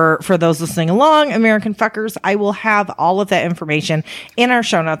 And for those listening along, American Fuckers, I will have all of that information in our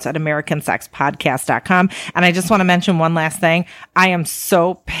show notes at AmericanSexPodcast.com. And I just want to mention one last thing. I am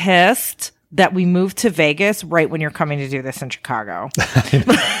so pissed that we moved to Vegas right when you're coming to do this in Chicago.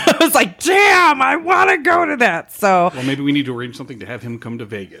 I was like, damn, I want to go to that. So, well, maybe we need to arrange something to have him come to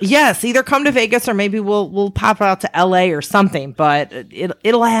Vegas. Yes, either come to Vegas or maybe we'll pop out to LA or something. But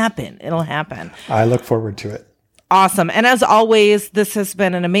it'll happen. It'll happen. I look forward to it. Awesome. And as always, this has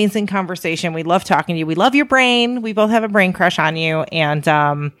been an amazing conversation. We love talking to you. We love your brain. We both have a brain crush on you.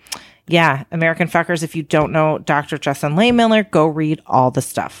 And yeah, American Fuckers, if you don't know Dr. Justin Lehmiller, go read all the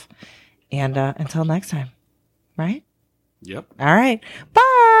stuff. And until next time, right? Yep. All right.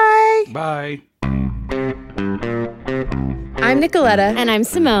 Bye. Bye. I'm Nicoletta. And I'm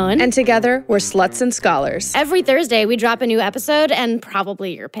Simone. And together, we're Sluts and Scholars. Every Thursday, we drop a new episode and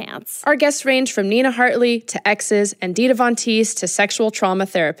probably your pants. Our guests range from Nina Hartley to exes and Dita Von Teese to sexual trauma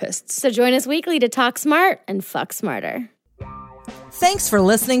therapists. So join us weekly to talk smart and fuck smarter. Thanks for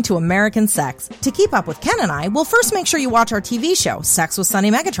listening to American Sex. To keep up with Ken and I, well, first make sure you watch our TV show, Sex with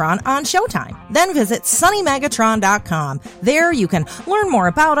Sunny Megatron, on Showtime. Then visit sunnymegatron.com. There you can learn more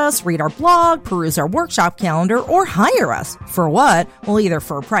about us, read our blog, peruse our workshop calendar, or hire us. For what? Well, either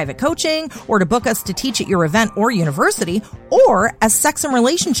for private coaching, or to book us to teach at your event or university, or as sex and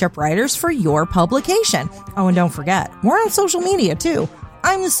relationship writers for your publication. Oh, and don't forget, we're on social media, too.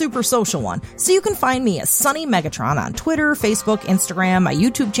 I'm the super social one, so you can find me as Sunny Megatron on Twitter, Facebook, Instagram, my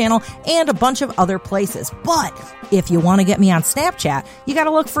YouTube channel, and a bunch of other places. But if you want to get me on Snapchat, you got to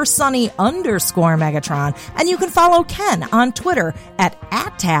look for Sunny_Megatron, and you can follow Ken on Twitter at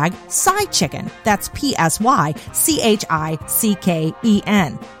 @tag_SciChicken. That's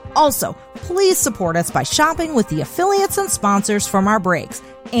PSYCHICKEN. Also, please support us by shopping with the affiliates and sponsors from our breaks.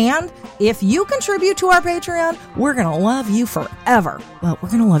 And if you contribute to our Patreon, we're going to love you forever. Well, we're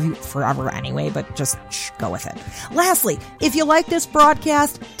going to love you forever anyway, but just go with it. Lastly, if you like this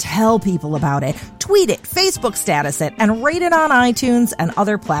broadcast, tell people about it. Tweet it, Facebook status it, and rate it on iTunes and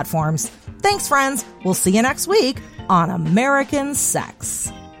other platforms. Thanks, friends. We'll see you next week on American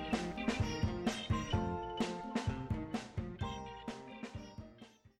Sex.